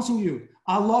 I'm denouncing you.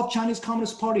 I love Chinese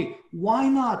Communist Party. Why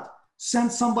not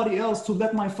send somebody else to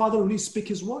let my father really speak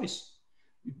his voice?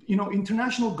 You know,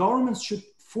 international governments should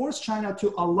force China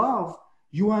to allow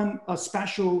UN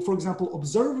special, for example,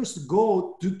 observers to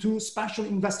go to do special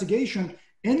investigation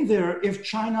in there if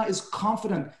China is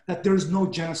confident that there is no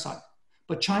genocide.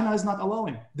 But China is not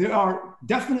allowing. They are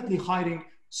definitely hiding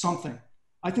something.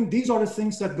 I think these are the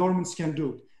things that governments can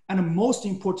do. And most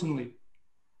importantly,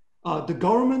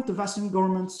 the Western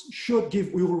governments should give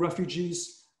Uyghur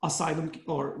refugees asylum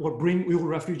or bring Uyghur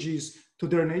refugees to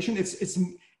their nation.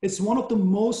 It's one of the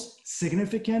most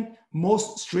significant,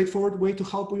 most straightforward way to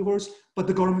help Uyghurs, but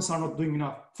the governments are not doing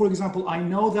enough. For example, I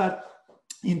know that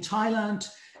in Thailand,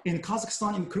 in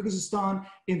Kazakhstan, in Kyrgyzstan,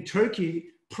 in Turkey,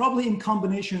 probably in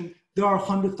combination, there are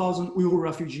 100,000 Uyghur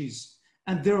refugees.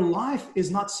 and their life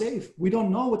is not safe. We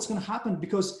don't know what's going to happen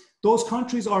because those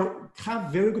countries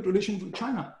have very good relations with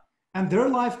China, and their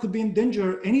life could be in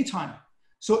danger anytime.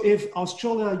 So if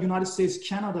Australia, United States,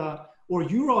 Canada, or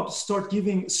Europe start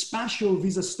giving special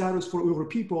visa status for Uyghur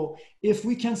people, if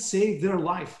we can save their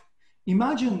life,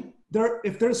 imagine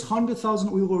if there's 100,000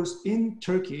 Uyghurs in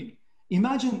Turkey,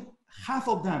 imagine half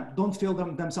of them don't feel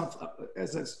themselves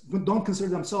don't consider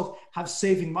themselves have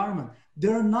safe environment.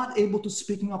 They're not able to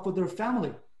speaking up for their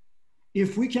family.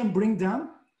 If we can bring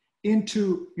them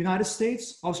into United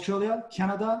States, Australia,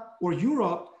 Canada, or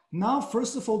Europe, now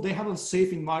first of all they have a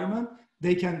safe environment.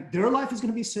 Their life is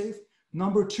going to be safe.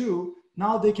 Number two,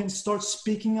 now they can start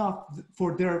speaking up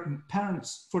for their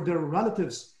parents, for their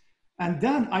relatives, and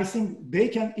then I think they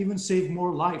can even save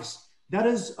more lives. That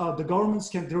is, the governments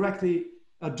can directly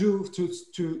do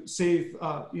to save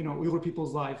Uyghur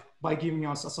people's life by giving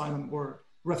us asylum or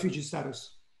refugee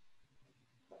status.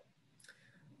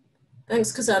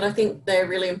 Thanks, Kuzzat. I think they're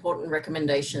really important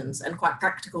recommendations and quite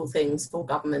practical things for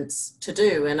governments to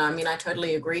do. And I mean, I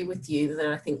totally agree with you that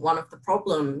I think one of the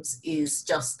problems is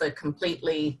just the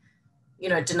completely,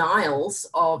 denials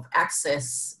of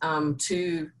access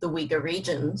to the Uyghur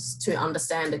regions to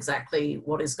understand exactly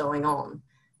what is going on.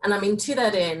 And I mean, to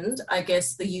that end, I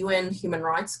guess the UN Human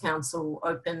Rights Council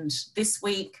opened this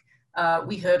week.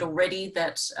 We heard already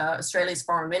that Australia's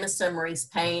Foreign Minister, Marise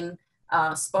Payne,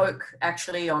 spoke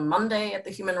actually on Monday at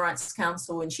the Human Rights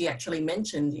Council, and she actually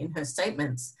mentioned in her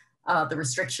statements the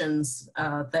restrictions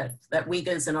that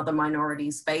Uyghurs and other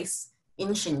minorities face in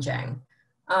Xinjiang.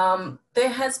 There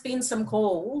has been some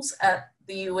calls at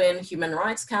the UN Human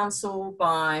Rights Council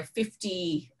by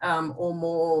 50 or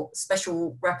more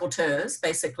special rapporteurs,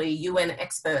 basically UN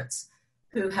experts,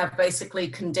 who have basically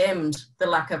condemned the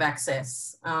lack of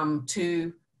access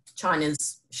to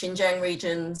China's Xinjiang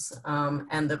regions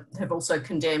and have also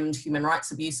condemned human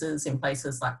rights abuses in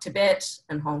places like Tibet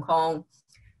and Hong Kong.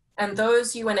 And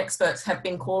those UN experts have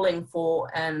been calling for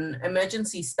an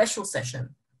emergency special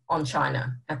session on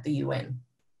China at the UN.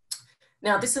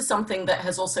 Now, this is something that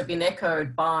has also been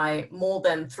echoed by more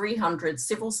than 300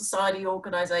 civil society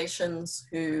organizations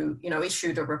who,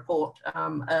 issued a report,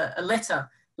 a letter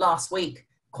last week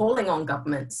calling on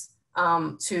governments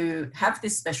to have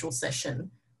this special session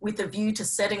with a view to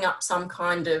setting up some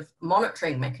kind of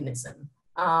monitoring mechanism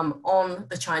on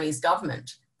the Chinese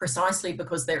government, precisely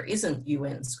because there isn't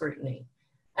UN scrutiny.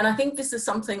 And I think this is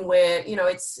something where,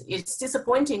 it's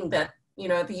disappointing that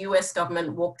the US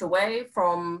government walked away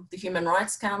from the Human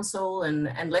Rights Council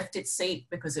and left its seat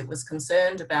because it was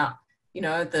concerned about,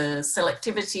 the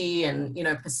selectivity and,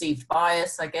 perceived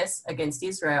bias, I guess, against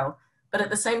Israel. But at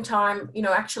the same time,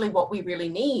 actually what we really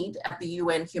need at the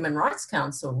UN Human Rights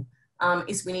Council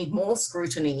is we need more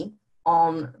scrutiny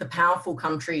on the powerful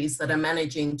countries that are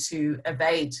managing to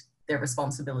evade their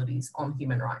responsibilities on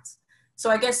human rights. So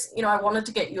I guess, I wanted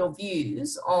to get your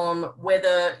views on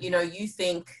whether, you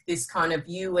think this kind of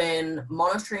UN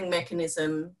monitoring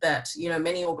mechanism that,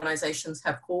 many organizations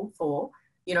have called for,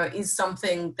 is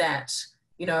something that,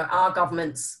 our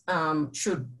governments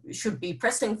should be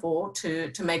pressing for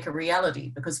to make a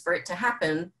reality, because for it to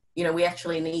happen, we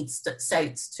actually need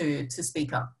states to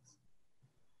speak up.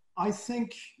 I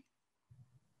think,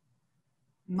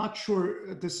 not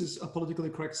sure this is a politically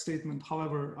correct statement.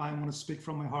 However, I want to speak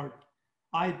from my heart.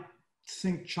 I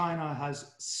think China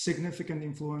has significant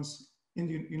influence in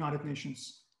the United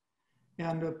Nations.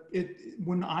 And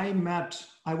when I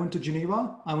went to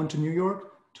Geneva, I went to New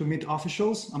York to meet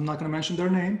officials. I'm not going to mention their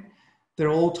name. They're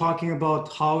all talking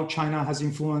about how China has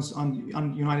influence on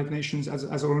United Nations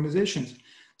as organizations.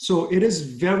 So it is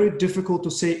very difficult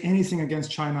to say anything against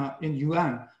China in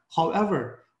UN.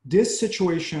 However, this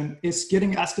situation is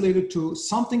getting escalated to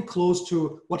something close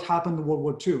to what happened in World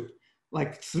War II.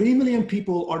 Like 3 million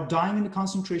people are dying in the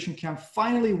concentration camp.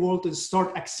 Finally, world is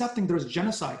start accepting there's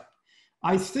genocide.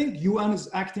 I think UN is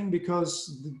acting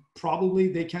because probably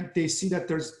they see that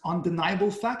there's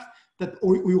undeniable fact that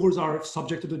Uyghurs are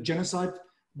subjected to genocide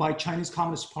by Chinese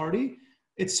Communist Party.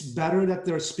 It's better that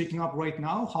they're speaking up right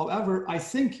now. However, I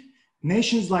think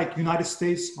nations like United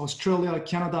States, Australia,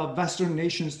 Canada, Western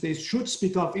nations, they should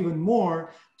speak up even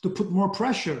more to put more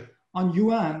pressure on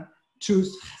UN to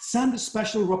send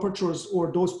special rapporteurs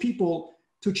or those people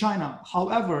to China.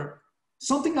 However,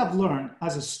 something I've learned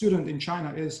as a student in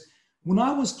China is when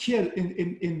I was a kid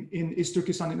in East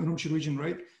Turkestan, in Urumqi region,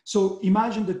 right? So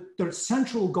imagine that the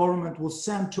central government will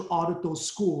send to audit those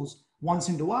schools once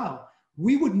in a while.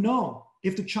 We would know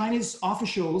if the Chinese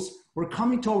officials were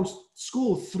coming to our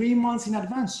school 3 months in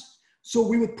advance. So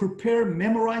we would prepare,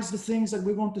 memorize the things that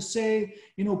we want to say,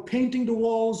 you know, painting the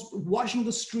walls, washing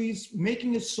the streets,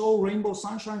 making it so rainbow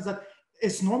sunshines that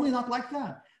it's normally not like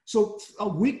that. So a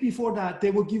week before that, they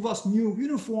will give us new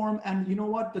uniform, and you know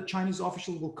what? The Chinese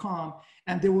official will come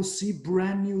and they will see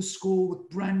brand new school with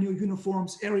brand new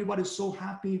uniforms. Everybody's so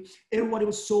happy. Everybody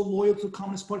was so loyal to the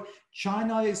Communist Party.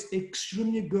 China is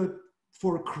extremely good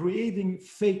for creating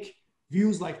fake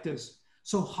views like this.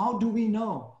 So how do we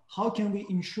know? How can we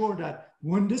ensure that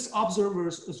when this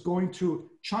observers is going to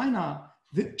China,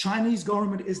 the Chinese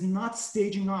government is not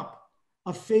staging up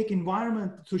a fake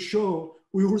environment to show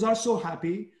Uyghurs are so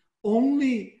happy,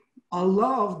 only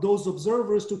allow those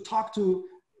observers to talk to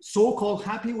so-called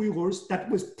happy Uyghurs that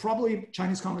was probably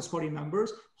Chinese Communist Party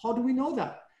members? How do we know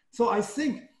that? So I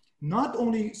think not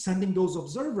only sending those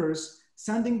observers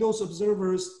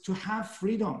to have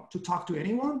freedom to talk to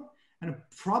anyone, and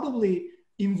probably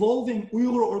involving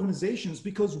Uyghur organizations,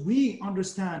 because we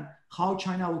understand how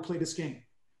China will play this game.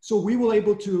 So we will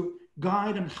able to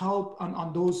guide and help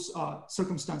on those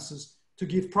circumstances to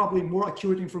give probably more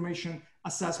accurate information,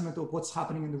 assessment of what's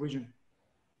happening in the region.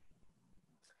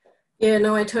 Yeah,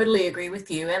 no, I totally agree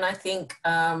with you. And I think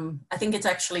it's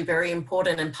actually very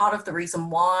important. And part of the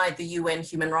reason why the UN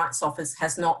Human Rights Office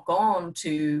has not gone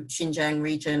to Xinjiang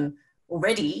region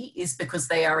already is because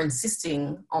they are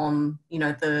insisting on, you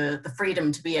know, the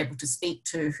freedom to be able to speak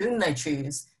to whom they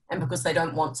choose, and because they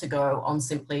don't want to go on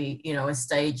simply, you know, a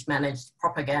stage managed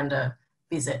propaganda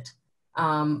visit.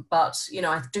 But, you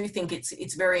know, I do think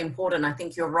it's very important. I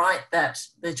think you're right that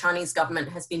the Chinese government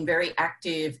has been very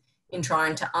active in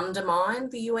trying to undermine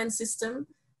the UN system.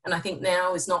 And I think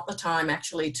now is not the time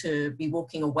actually to be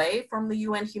walking away from the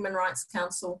UN Human Rights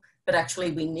Council, but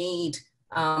actually we need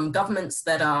governments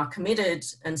that are committed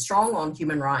and strong on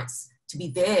human rights to be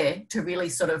there to really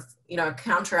sort of, you know,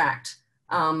 counteract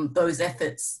those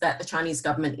efforts that the Chinese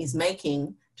government is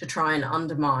making to try and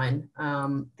undermine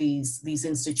these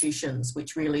institutions,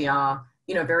 which really are,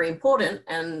 you know, very important.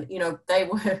 And, you know, they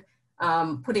were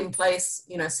put in place,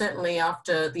 you know, certainly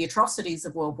after the atrocities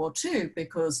of World War II,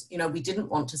 because, you know, we didn't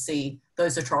want to see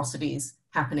those atrocities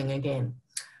happening again.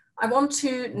 I want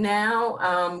to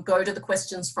now go to the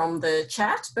questions from the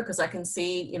chat, because I can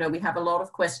see, you know, we have a lot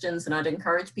of questions, and I'd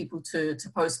encourage people to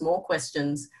post more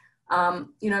questions.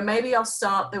 You know, maybe I'll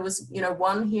start. There was, you know,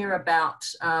 one here about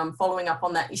following up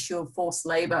on that issue of forced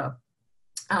labor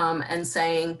and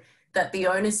saying that the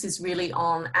onus is really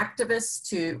on activists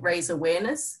to raise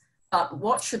awareness. But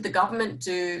what should the government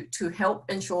do to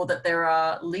help ensure that they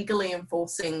are legally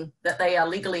enforcing,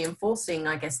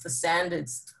 I guess, the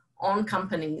standards on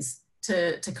companies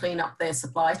to clean up their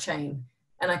supply chain?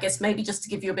 And I guess maybe just to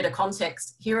give you a bit of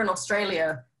context, here in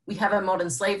Australia, we have a Modern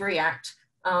Slavery Act,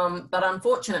 but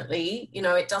unfortunately, you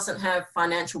know, it doesn't have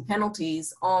financial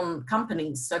penalties on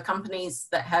companies. So companies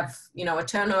that have, you know, a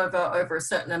turnover over a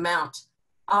certain amount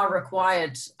are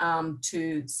required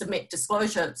to submit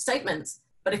disclosure statements.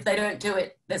 But if they don't do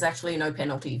it, there's actually no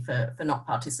penalty for not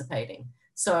participating.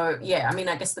 So yeah, I mean,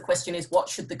 I guess the question is, what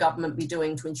should the government be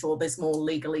doing to ensure there's more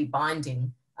legally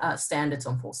binding standards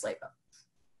on forced labor?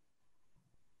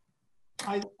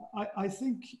 I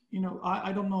think, you know,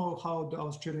 I don't know how the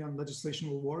Australian legislation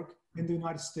will work. In the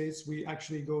United States, we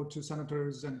actually go to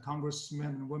senators and congressmen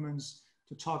and women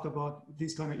to talk about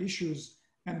these kind of issues.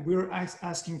 And we're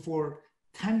asking for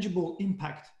tangible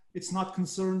impact. It's not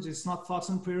concerns, it's not thoughts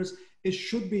and prayers. It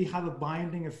should have a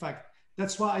binding effect.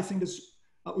 That's why I think this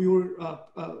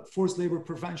Uyghur Forced Labor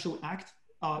Prevention Act,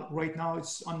 right now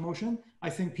it's on motion.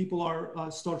 I think people are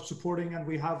start supporting, and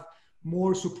we have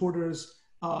more supporters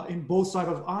in both sides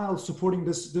of the aisle supporting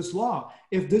this law.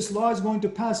 If this law is going to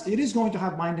pass, it is going to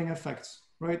have binding effects,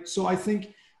 right? So I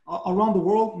think around the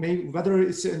world, maybe whether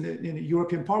it's in the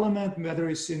European Parliament, whether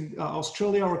it's in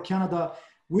Australia or Canada,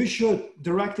 we should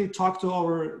directly talk to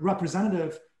our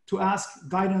representative to ask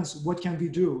guidance. What can we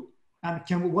do? And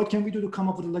what can we do to come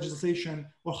up with legislation,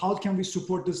 or how can we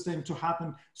support this thing to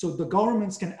happen so the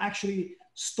governments can actually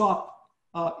stop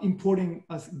importing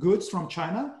goods from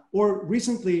China? Or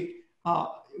recently,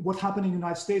 what happened in the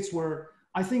United States, where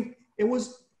I think it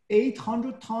was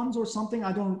 800 tons or something,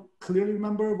 I don't clearly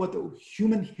remember, what the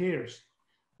human hairs,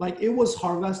 like it was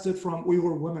harvested from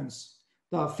Uyghur women's,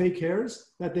 the fake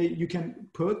hairs that you can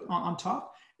put on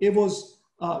top. It was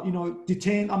you know,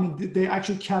 detained. I mean, they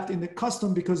actually kept in the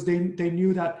custom because they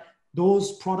knew that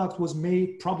those products was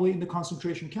made probably in the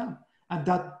concentration camp, and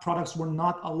that products were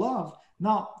not allowed.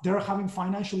 Now they're having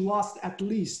financial loss at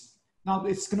least. Now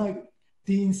it's gonna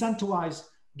de-incentivize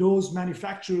those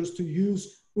manufacturers to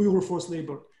use Uyghur forced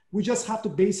labor. We just have to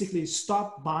basically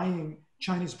stop buying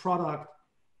Chinese product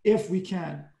if we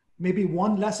can. maybe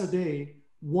one less a day,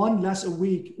 one less a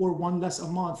week, or one less a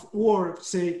month, or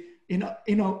say in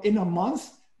a month,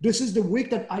 this is the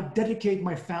week that I dedicate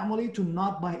my family to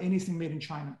not buy anything made in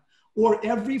China. Or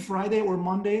every Friday or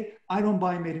Monday, I don't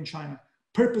buy made in China.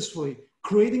 Purposefully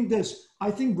creating this, I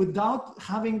think without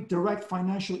having direct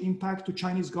financial impact to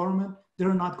Chinese government,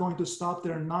 they're not going to stop.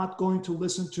 They're not going to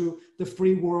listen to the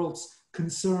free world's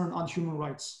concern on human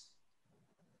rights.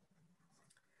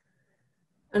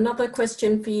 Another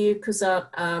question for you, Kuzzat.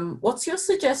 What's your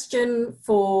suggestion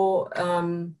for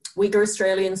Uyghur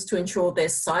Australians to ensure their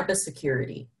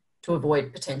cybersecurity to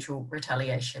avoid potential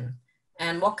retaliation?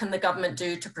 And what can the government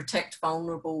do to protect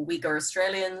vulnerable Uyghur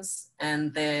Australians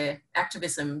and their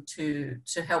activism to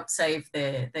help save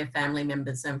their family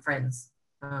members and friends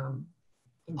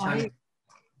in China?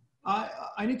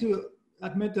 I need to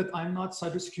admit that I'm not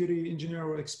cybersecurity engineer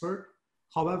or expert.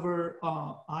 However,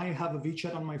 I have a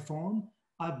WeChat on my phone.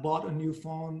 I bought a new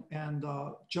phone and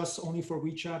just only for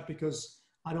WeChat because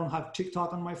I don't have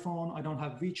TikTok on my phone. I don't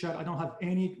have WeChat. I don't have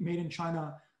any made in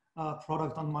China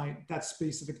product on that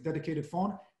specific dedicated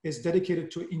phone. Is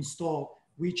dedicated to install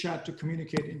WeChat to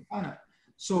communicate in China.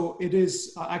 So it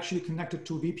is actually connected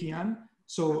to VPN.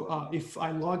 So if I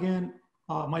log in,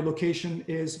 my location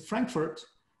is Frankfurt,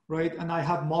 right? And I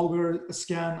have malware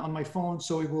scan on my phone,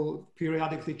 so it will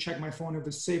periodically check my phone if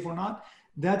it's safe or not.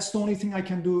 That's the only thing I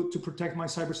can do to protect my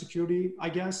cybersecurity, I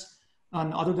guess.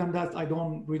 And other than that, I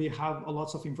don't really have a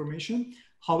lot of information.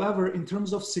 However, in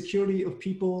terms of security of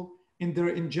people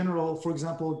in general, for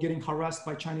example, getting harassed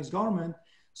by Chinese government.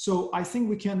 So I think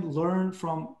we can learn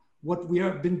from what we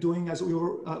have been doing as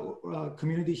Uyghur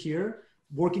community here,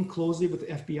 working closely with the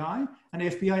FBI. And the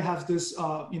FBI has this,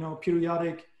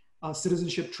 periodic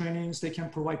citizenship trainings. They can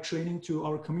provide training to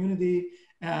our community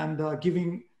and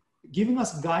giving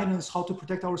us guidance how to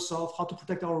protect ourselves, how to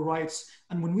protect our rights.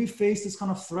 And when we face this kind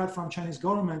of threat from Chinese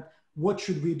government, what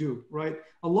should we do, right?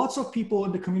 Lots of people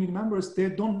in the community members, they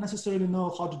don't necessarily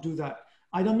know how to do that.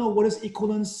 I don't know what is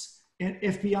equivalence in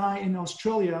FBI in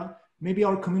Australia. Maybe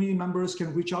our community members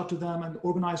can reach out to them and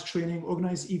organize training,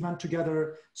 organize event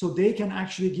together, so they can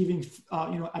actually giving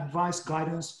advice,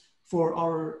 guidance for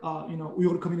our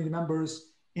Uyghur community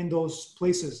members in those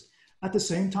places. At the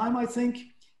same time, I think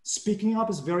speaking up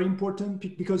is very important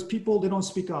because people, they don't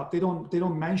speak up, they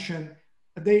don't mention,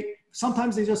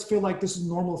 sometimes they just feel like this is a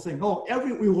normal thing. Oh,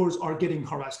 every Uyghurs are getting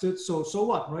harassed, so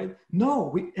what, right?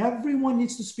 No, everyone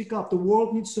needs to speak up. The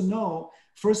world needs to know.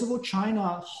 First of all,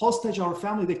 China hostage our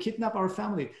family, they kidnap our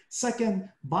family. Second,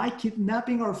 by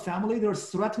kidnapping our family, they're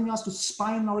threatening us to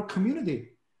spy on our community.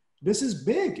 This is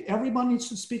big. Everyone needs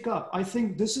to speak up. I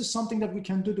think this is something that we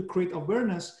can do to create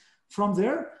awareness. From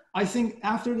there, I think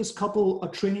after this couple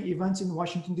of training events in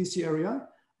Washington, D.C. area,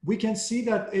 we can see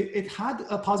that it had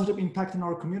a positive impact in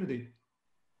our community.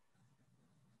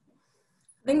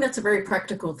 I think that's a very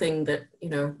practical thing that,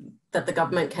 that the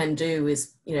government can do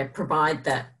is, provide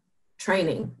that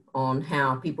training on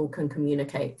how people can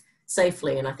communicate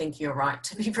safely. And I think you're right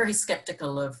to be very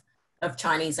skeptical of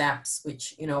Chinese apps,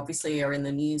 which, obviously are in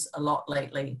the news a lot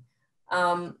lately.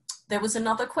 There was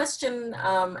another question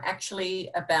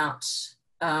actually about,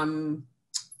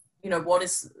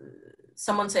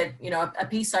 someone said, a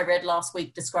piece I read last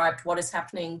week described what is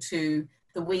happening to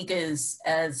the Uyghurs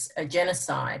as a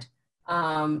genocide.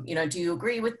 Do you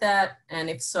agree with that?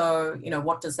 And if so,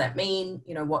 what does that mean?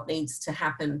 What needs to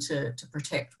happen to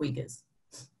protect Uyghurs?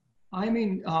 I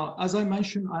mean, as I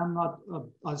mentioned, I'm not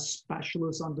a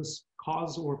specialist on this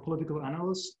cause or political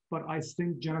analyst, but I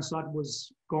think genocide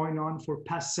was going on for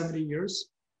past 70 years.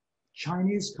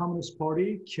 Chinese Communist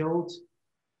Party killed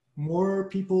more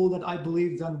people that I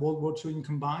believe than World War II in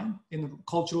combined in the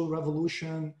Cultural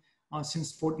Revolution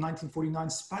since 1949,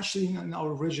 especially in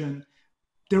our region.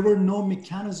 There were no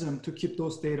mechanism to keep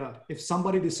those data. If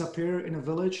somebody disappear in a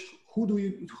village, who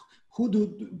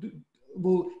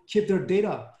will keep their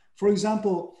data? For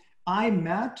example, I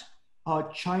met a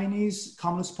Chinese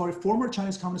Communist Party, former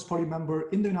Chinese Communist Party member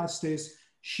in the United States.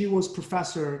 She was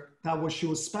professor, she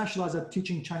was specialized at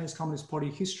teaching Chinese Communist Party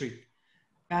history.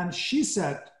 And she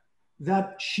said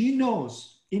that she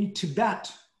knows in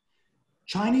Tibet,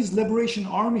 Chinese Liberation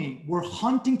Army were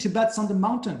hunting Tibets on the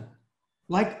mountain,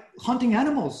 like hunting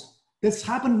animals. This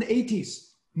happened in the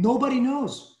 80s. Nobody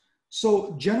knows.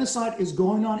 So genocide is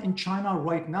going on in China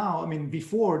right now. I mean,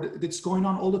 before, it's going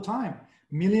on all the time.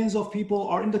 Millions of people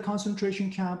are in the concentration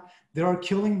camp. They are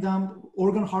killing them,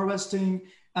 organ harvesting,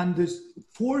 and this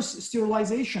forced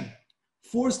sterilization,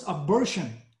 forced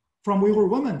abortion from Uyghur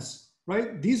women,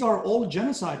 right? These are all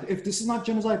genocide. If this is not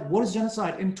genocide, what is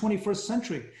genocide in 21st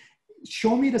century?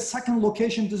 show me the second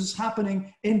location this is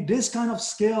happening in this kind of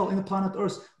scale in the planet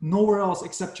Earth, nowhere else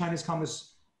except Chinese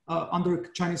Communist, under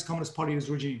Chinese Communist Party's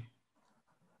regime.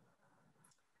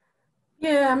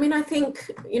 Yeah, I mean, I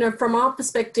think, you know, from our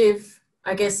perspective,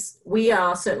 I guess we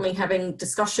are certainly having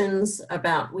discussions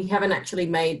about, we haven't actually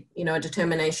made, you know, a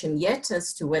determination yet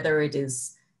as to whether it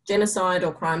is genocide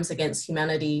or crimes against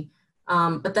humanity.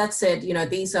 But that said, you know,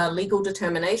 these are legal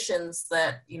determinations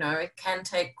that, you know, it can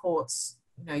take courts,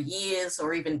 you know, years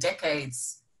or even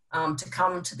decades to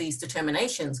come to these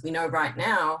determinations. We know right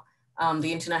now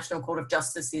the International Court of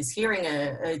Justice is hearing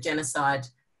a genocide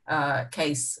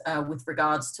case with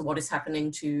regards to what is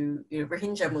happening to, you know,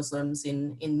 Rohingya Muslims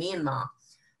in Myanmar.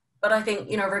 But I think,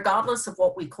 you know, regardless of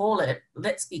what we call it,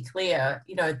 let's be clear,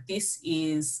 you know, this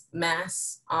is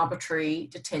mass arbitrary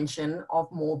detention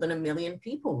of more than 1 million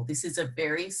people. This is a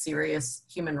very serious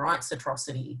human rights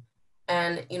atrocity.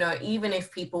 And, you know, even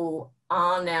if people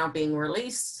are now being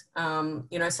released,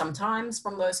 you know, sometimes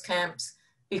from those camps,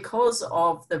 because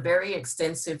of the very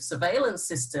extensive surveillance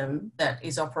system that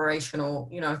is operational,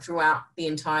 you know, throughout the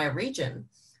entire region,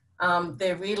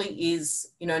 there really is,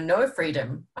 you know, no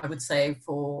freedom, I would say,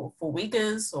 for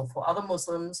Uyghurs or for other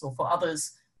Muslims or for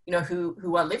others, you know,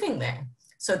 who are living there.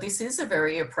 So this is a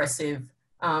very oppressive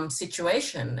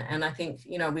situation. And I think,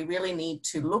 you know, we really need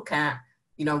to look at,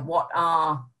 you know, what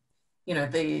are, you know,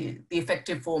 the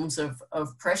effective forms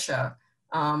of pressure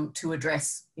to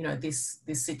address, you know, this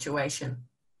situation.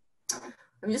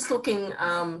 I'm just looking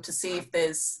to see if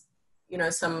there's, you know,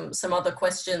 some other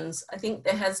questions. I think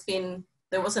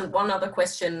there wasn't one other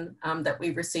question that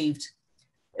we received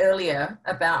earlier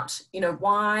about, you know,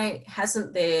 why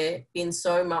hasn't there been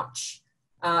so much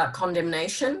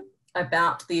condemnation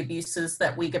about the abuses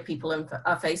that Uyghur people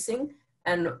are facing?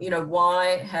 And, you know,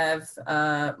 why have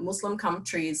Muslim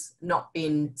countries not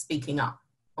been speaking up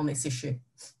on this issue?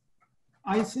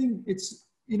 I think it's,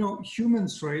 you know,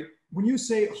 humans, right? When you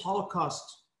say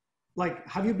Holocaust, like,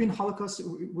 have you been Holocaust?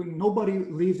 When nobody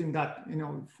lived in that, you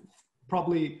know,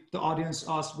 probably the audience,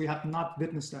 us, we have not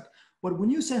witnessed that. But when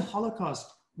you say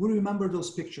Holocaust, we remember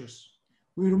those pictures.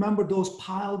 We remember those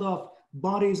piled up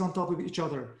bodies on top of each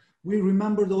other. We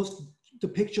remember the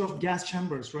picture of gas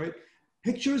chambers, right?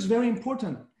 Picture is very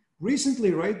important.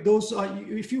 Recently, right, those,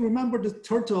 if you remember the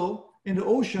turtle in the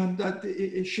ocean, that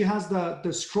she has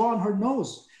the straw on her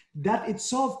nose, that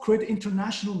itself created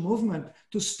international movement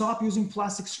to stop using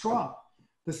plastic straw.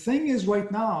 The thing is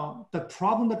right now, the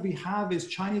problem that we have is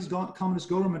Chinese Communist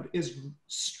government is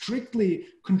strictly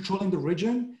controlling the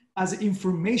region as an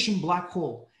information black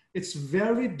hole. It's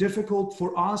very difficult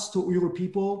for us, to Uyghur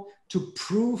people, to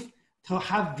prove, to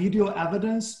have video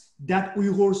evidence that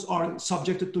Uyghurs are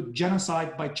subjected to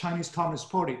genocide by Chinese Communist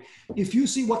Party. If you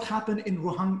see what happened in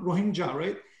Rohingya,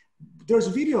 right? There's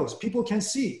videos, people can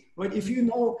see, right? If you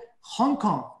know Hong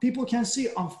Kong, people can see.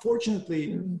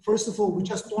 Unfortunately, first of all, we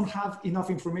just don't have enough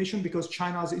information because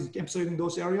China is emphasizing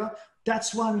those areas.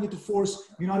 That's why we need to force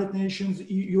United Nations,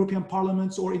 European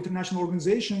parliaments, or international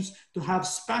organizations to have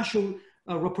special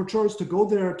rapporteurs to go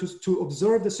there to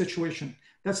observe the situation.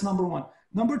 That's number one.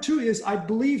 Number two is, I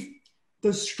believe,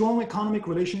 the strong economic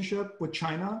relationship with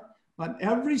China. And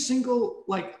every single,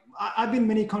 like, I've been in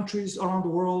many countries around the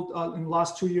world in the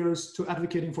last 2 years to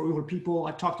advocating for Uyghur people.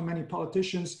 I talked to many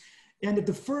politicians. And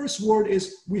the first word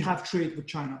is, we have trade with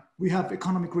China. We have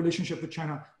economic relationship with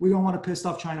China. We don't want to piss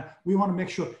off China. We want to make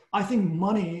sure. I think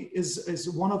money is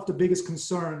one of the biggest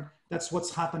concern. That's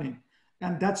what's happening.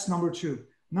 And that's number two.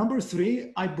 Number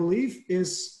three, I believe,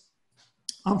 is,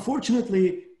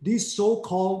 unfortunately, these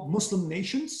so-called Muslim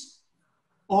nations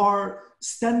are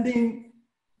standing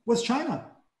with China.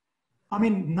 I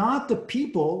mean, not the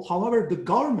people, however, the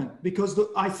government, because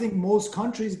I think most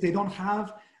countries, they don't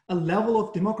have a level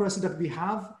of democracy that we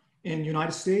have in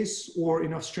United States or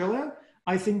in Australia.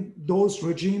 I think those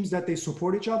regimes that they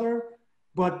support each other,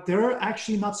 but they're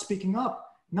actually not speaking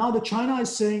up. Now the China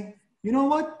is saying, you know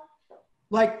what?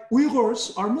 Like,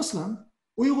 Uyghurs are Muslim,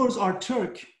 Uyghurs are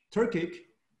Turkic.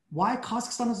 Why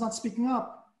Kazakhstan is not speaking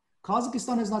up?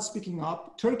 Kazakhstan is not speaking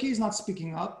up. Turkey is not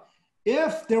speaking up.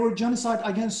 If there were genocide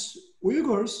against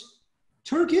Uyghurs,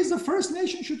 Turkey is the first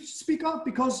nation should speak up,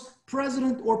 because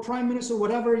president or prime minister,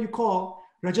 whatever you call,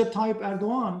 Recep Tayyip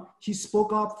Erdogan, he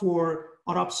spoke up for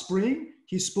Arab Spring,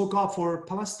 he spoke up for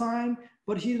Palestine,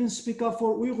 but he didn't speak up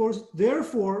for Uyghurs.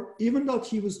 Therefore, even though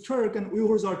he was Turk and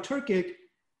Uyghurs are Turkic,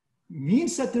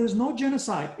 means that there is no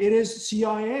genocide. It is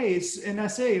CIA, it's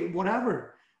NSA,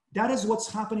 whatever. That is what's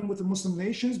happening with the Muslim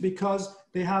nations, because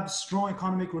they have strong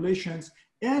economic relations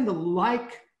and a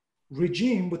like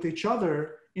regime with each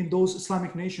other in those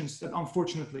Islamic nations. That,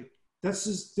 unfortunately, this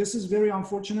is very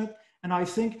unfortunate. And I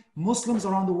think Muslims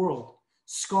around the world,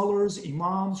 scholars,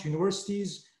 imams,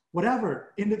 universities,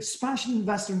 whatever, especially in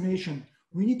Western nation,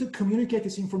 we need to communicate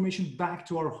this information back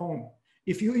to our home.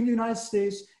 If you're in the United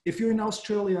States, if you're in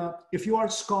Australia, if you are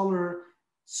a scholar,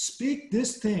 speak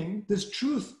this thing, this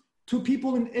truth to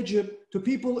people in Egypt, to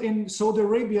people in Saudi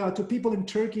Arabia, to people in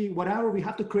Turkey, whatever. We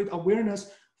have to create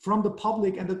awareness from the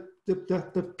public, and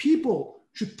the people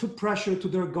should put pressure to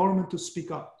their government to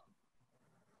speak up.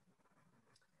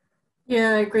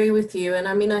 Yeah, I agree with you. And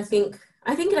I mean, I think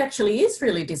it actually is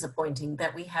really disappointing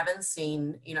that we haven't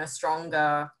seen,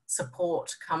 stronger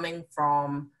support coming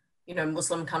from,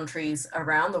 Muslim countries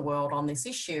around the world on this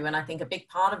issue. And I think a big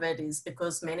part of it is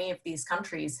because many of these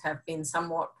countries have been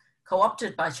somewhat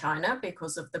co-opted by China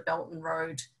because of the Belt and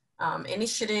Road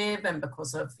Initiative and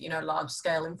because of,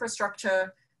 large-scale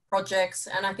infrastructure projects.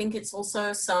 And I think it's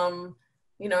also some,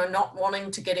 not wanting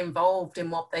to get involved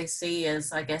in what they see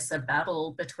as, I guess, a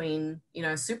battle between,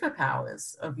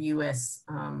 superpowers of US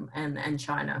and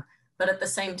China. But at the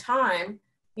same time,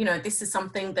 this is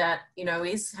something that,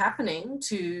 is happening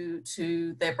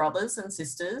to their brothers and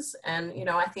sisters. And,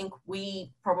 I think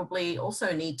we probably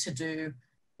also need to do,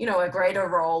 a greater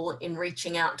role in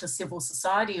reaching out to civil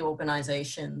society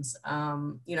organizations,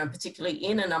 particularly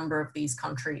in a number of these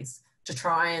countries, to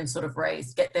try and sort of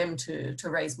get them to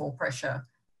raise more pressure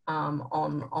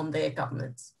on their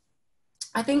governments.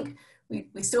 I think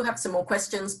we still have some more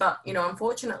questions, but,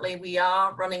 unfortunately we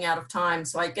are running out of time.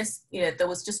 So I guess, there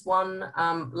was just one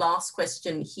last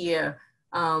question here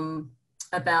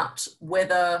about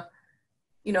whether,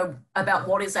 about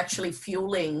what is actually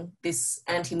fueling this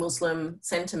anti-Muslim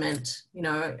sentiment,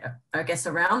 I guess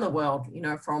around the world,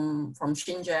 from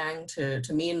Xinjiang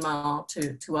to Myanmar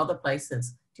to other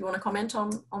places. Do you want to comment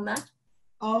on that?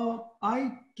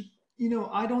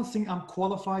 I don't think I'm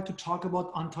qualified to talk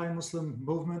about anti-Muslim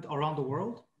movement around the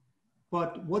world,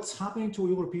 but what's happening to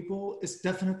Uyghur people is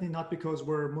definitely not because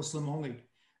we're Muslim only.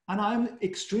 And I'm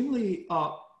extremely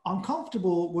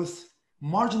uncomfortable with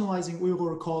marginalizing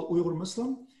Uyghur called Uyghur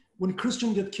Muslim. When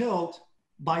Christians get killed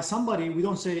by somebody, we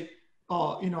don't say,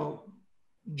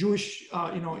 Jewish,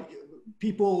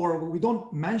 people, or we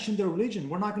don't mention their religion.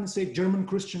 We're not going to say German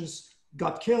Christians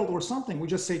got killed or something. We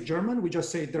just say German, we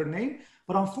just say their name.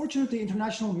 But unfortunately,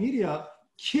 international media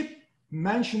keep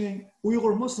mentioning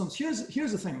Uyghur Muslims.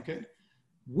 Here's the thing, okay?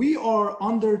 We are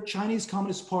under Chinese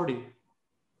Communist Party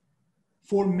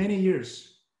for many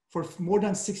years, for more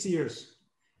than 60 years.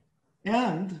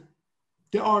 And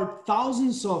there are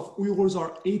thousands of Uyghurs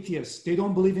are atheists. They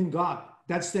don't believe in God.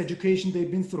 That's the education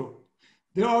they've been through.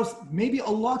 There are maybe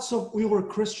lots of Uyghur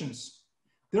Christians.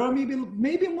 There are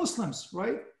maybe Muslims,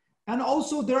 right? And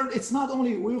also it's not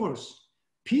only Uyghurs.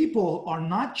 People are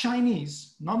not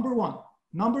Chinese, number one.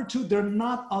 Number two, they're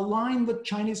not aligned with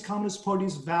Chinese Communist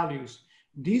Party's values.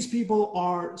 These people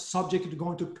are subject to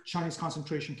going to Chinese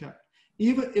concentration camp.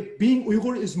 Even if being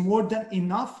Uyghur is more than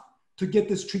enough to get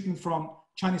this treatment from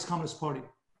Chinese Communist Party.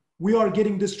 We are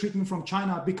getting this treatment from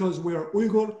China because we're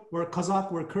Uyghur, we're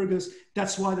Kazakh, we're Kyrgyz.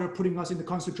 That's why they're putting us in the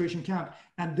concentration camp.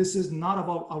 And this is not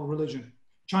about our religion.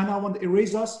 China wanted to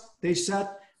erase us. They said,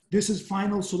 this is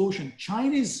final solution.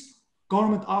 Chinese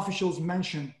government officials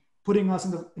mentioned putting us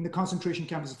in the concentration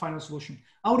camp as a final solution.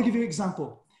 I will give you an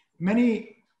example.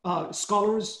 Many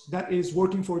scholars that is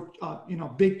working for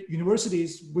big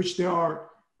universities, which there are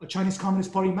Chinese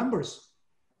Communist Party members.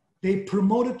 They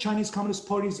promoted Chinese Communist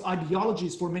Party's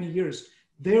ideologies for many years.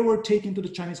 They were taken to the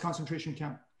Chinese concentration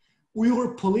camp.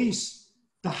 Uyghur police,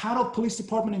 the head of police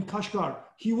department in Kashgar,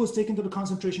 he was taken to the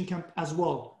concentration camp as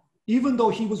well, even though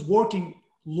he was working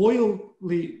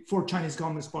loyally for Chinese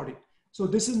Communist Party. So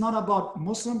this is not about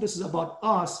Muslim, this is about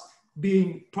us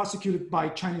being prosecuted by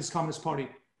Chinese Communist Party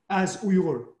as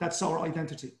Uyghur. That's our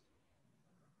identity.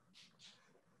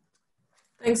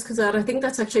 Thanks, Kuzzat. I think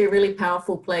that's actually a really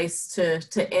powerful place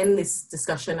to end this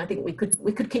discussion. I think we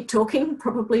could keep talking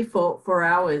probably for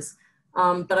hours.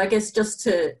 But I guess just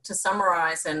to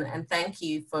summarize and thank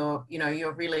you for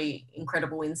your really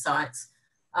incredible insights.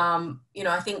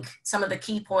 I think some of the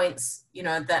key points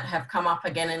that have come up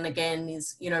again and again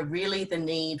is really the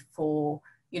need for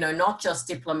not just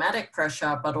diplomatic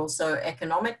pressure but also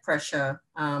economic pressure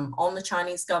on the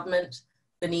Chinese government.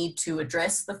 The need to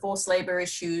address the forced labor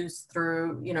issues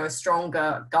through,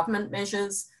 stronger government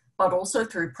measures, but also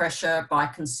through pressure by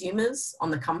consumers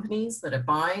on the companies that are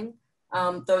buying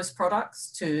those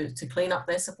products to clean up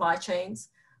their supply chains.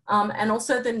 And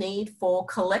also the need for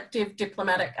collective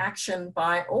diplomatic action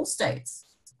by all states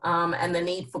and the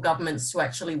need for governments to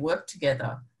actually work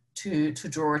together to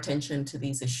draw attention to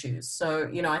these issues. So,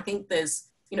 I think there's,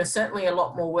 certainly a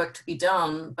lot more work to be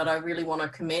done, but I really want to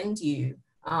commend you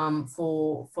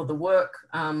for the work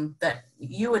that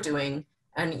you are doing,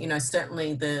 and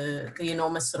certainly the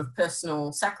enormous sort of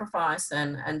personal sacrifice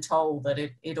and toll that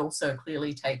it also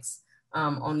clearly takes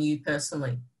on you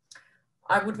personally.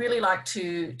 I would really like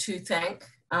to thank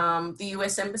the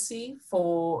US Embassy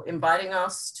for inviting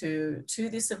us to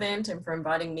this event and for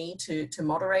inviting me to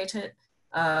moderate it.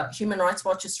 Human Rights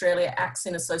Watch Australia acts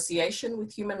in association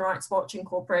with Human Rights Watch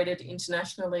Incorporated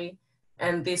internationally,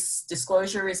 and this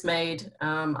disclosure is made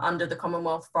under the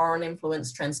Commonwealth Foreign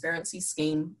Influence Transparency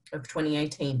Scheme of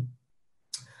 2018.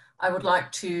 I would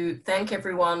like to thank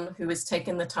everyone who has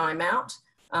taken the time out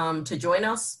to join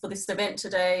us for this event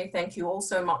today. Thank you all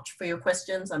so much for your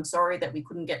questions. I'm sorry that we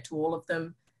couldn't get to all of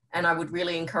them. And I would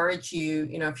really encourage you,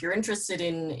 if you're interested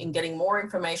in getting more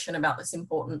information about this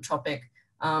important topic,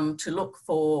 to look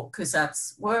for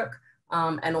Kuzzat's work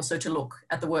and also to look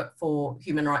at the work for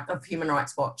Human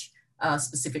Rights Watch,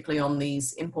 specifically on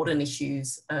these important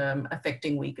issues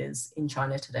affecting Uyghurs in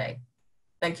China today.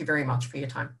 Thank you very much for your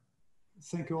time.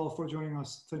 Thank you all for joining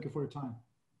us. Thank you for your time.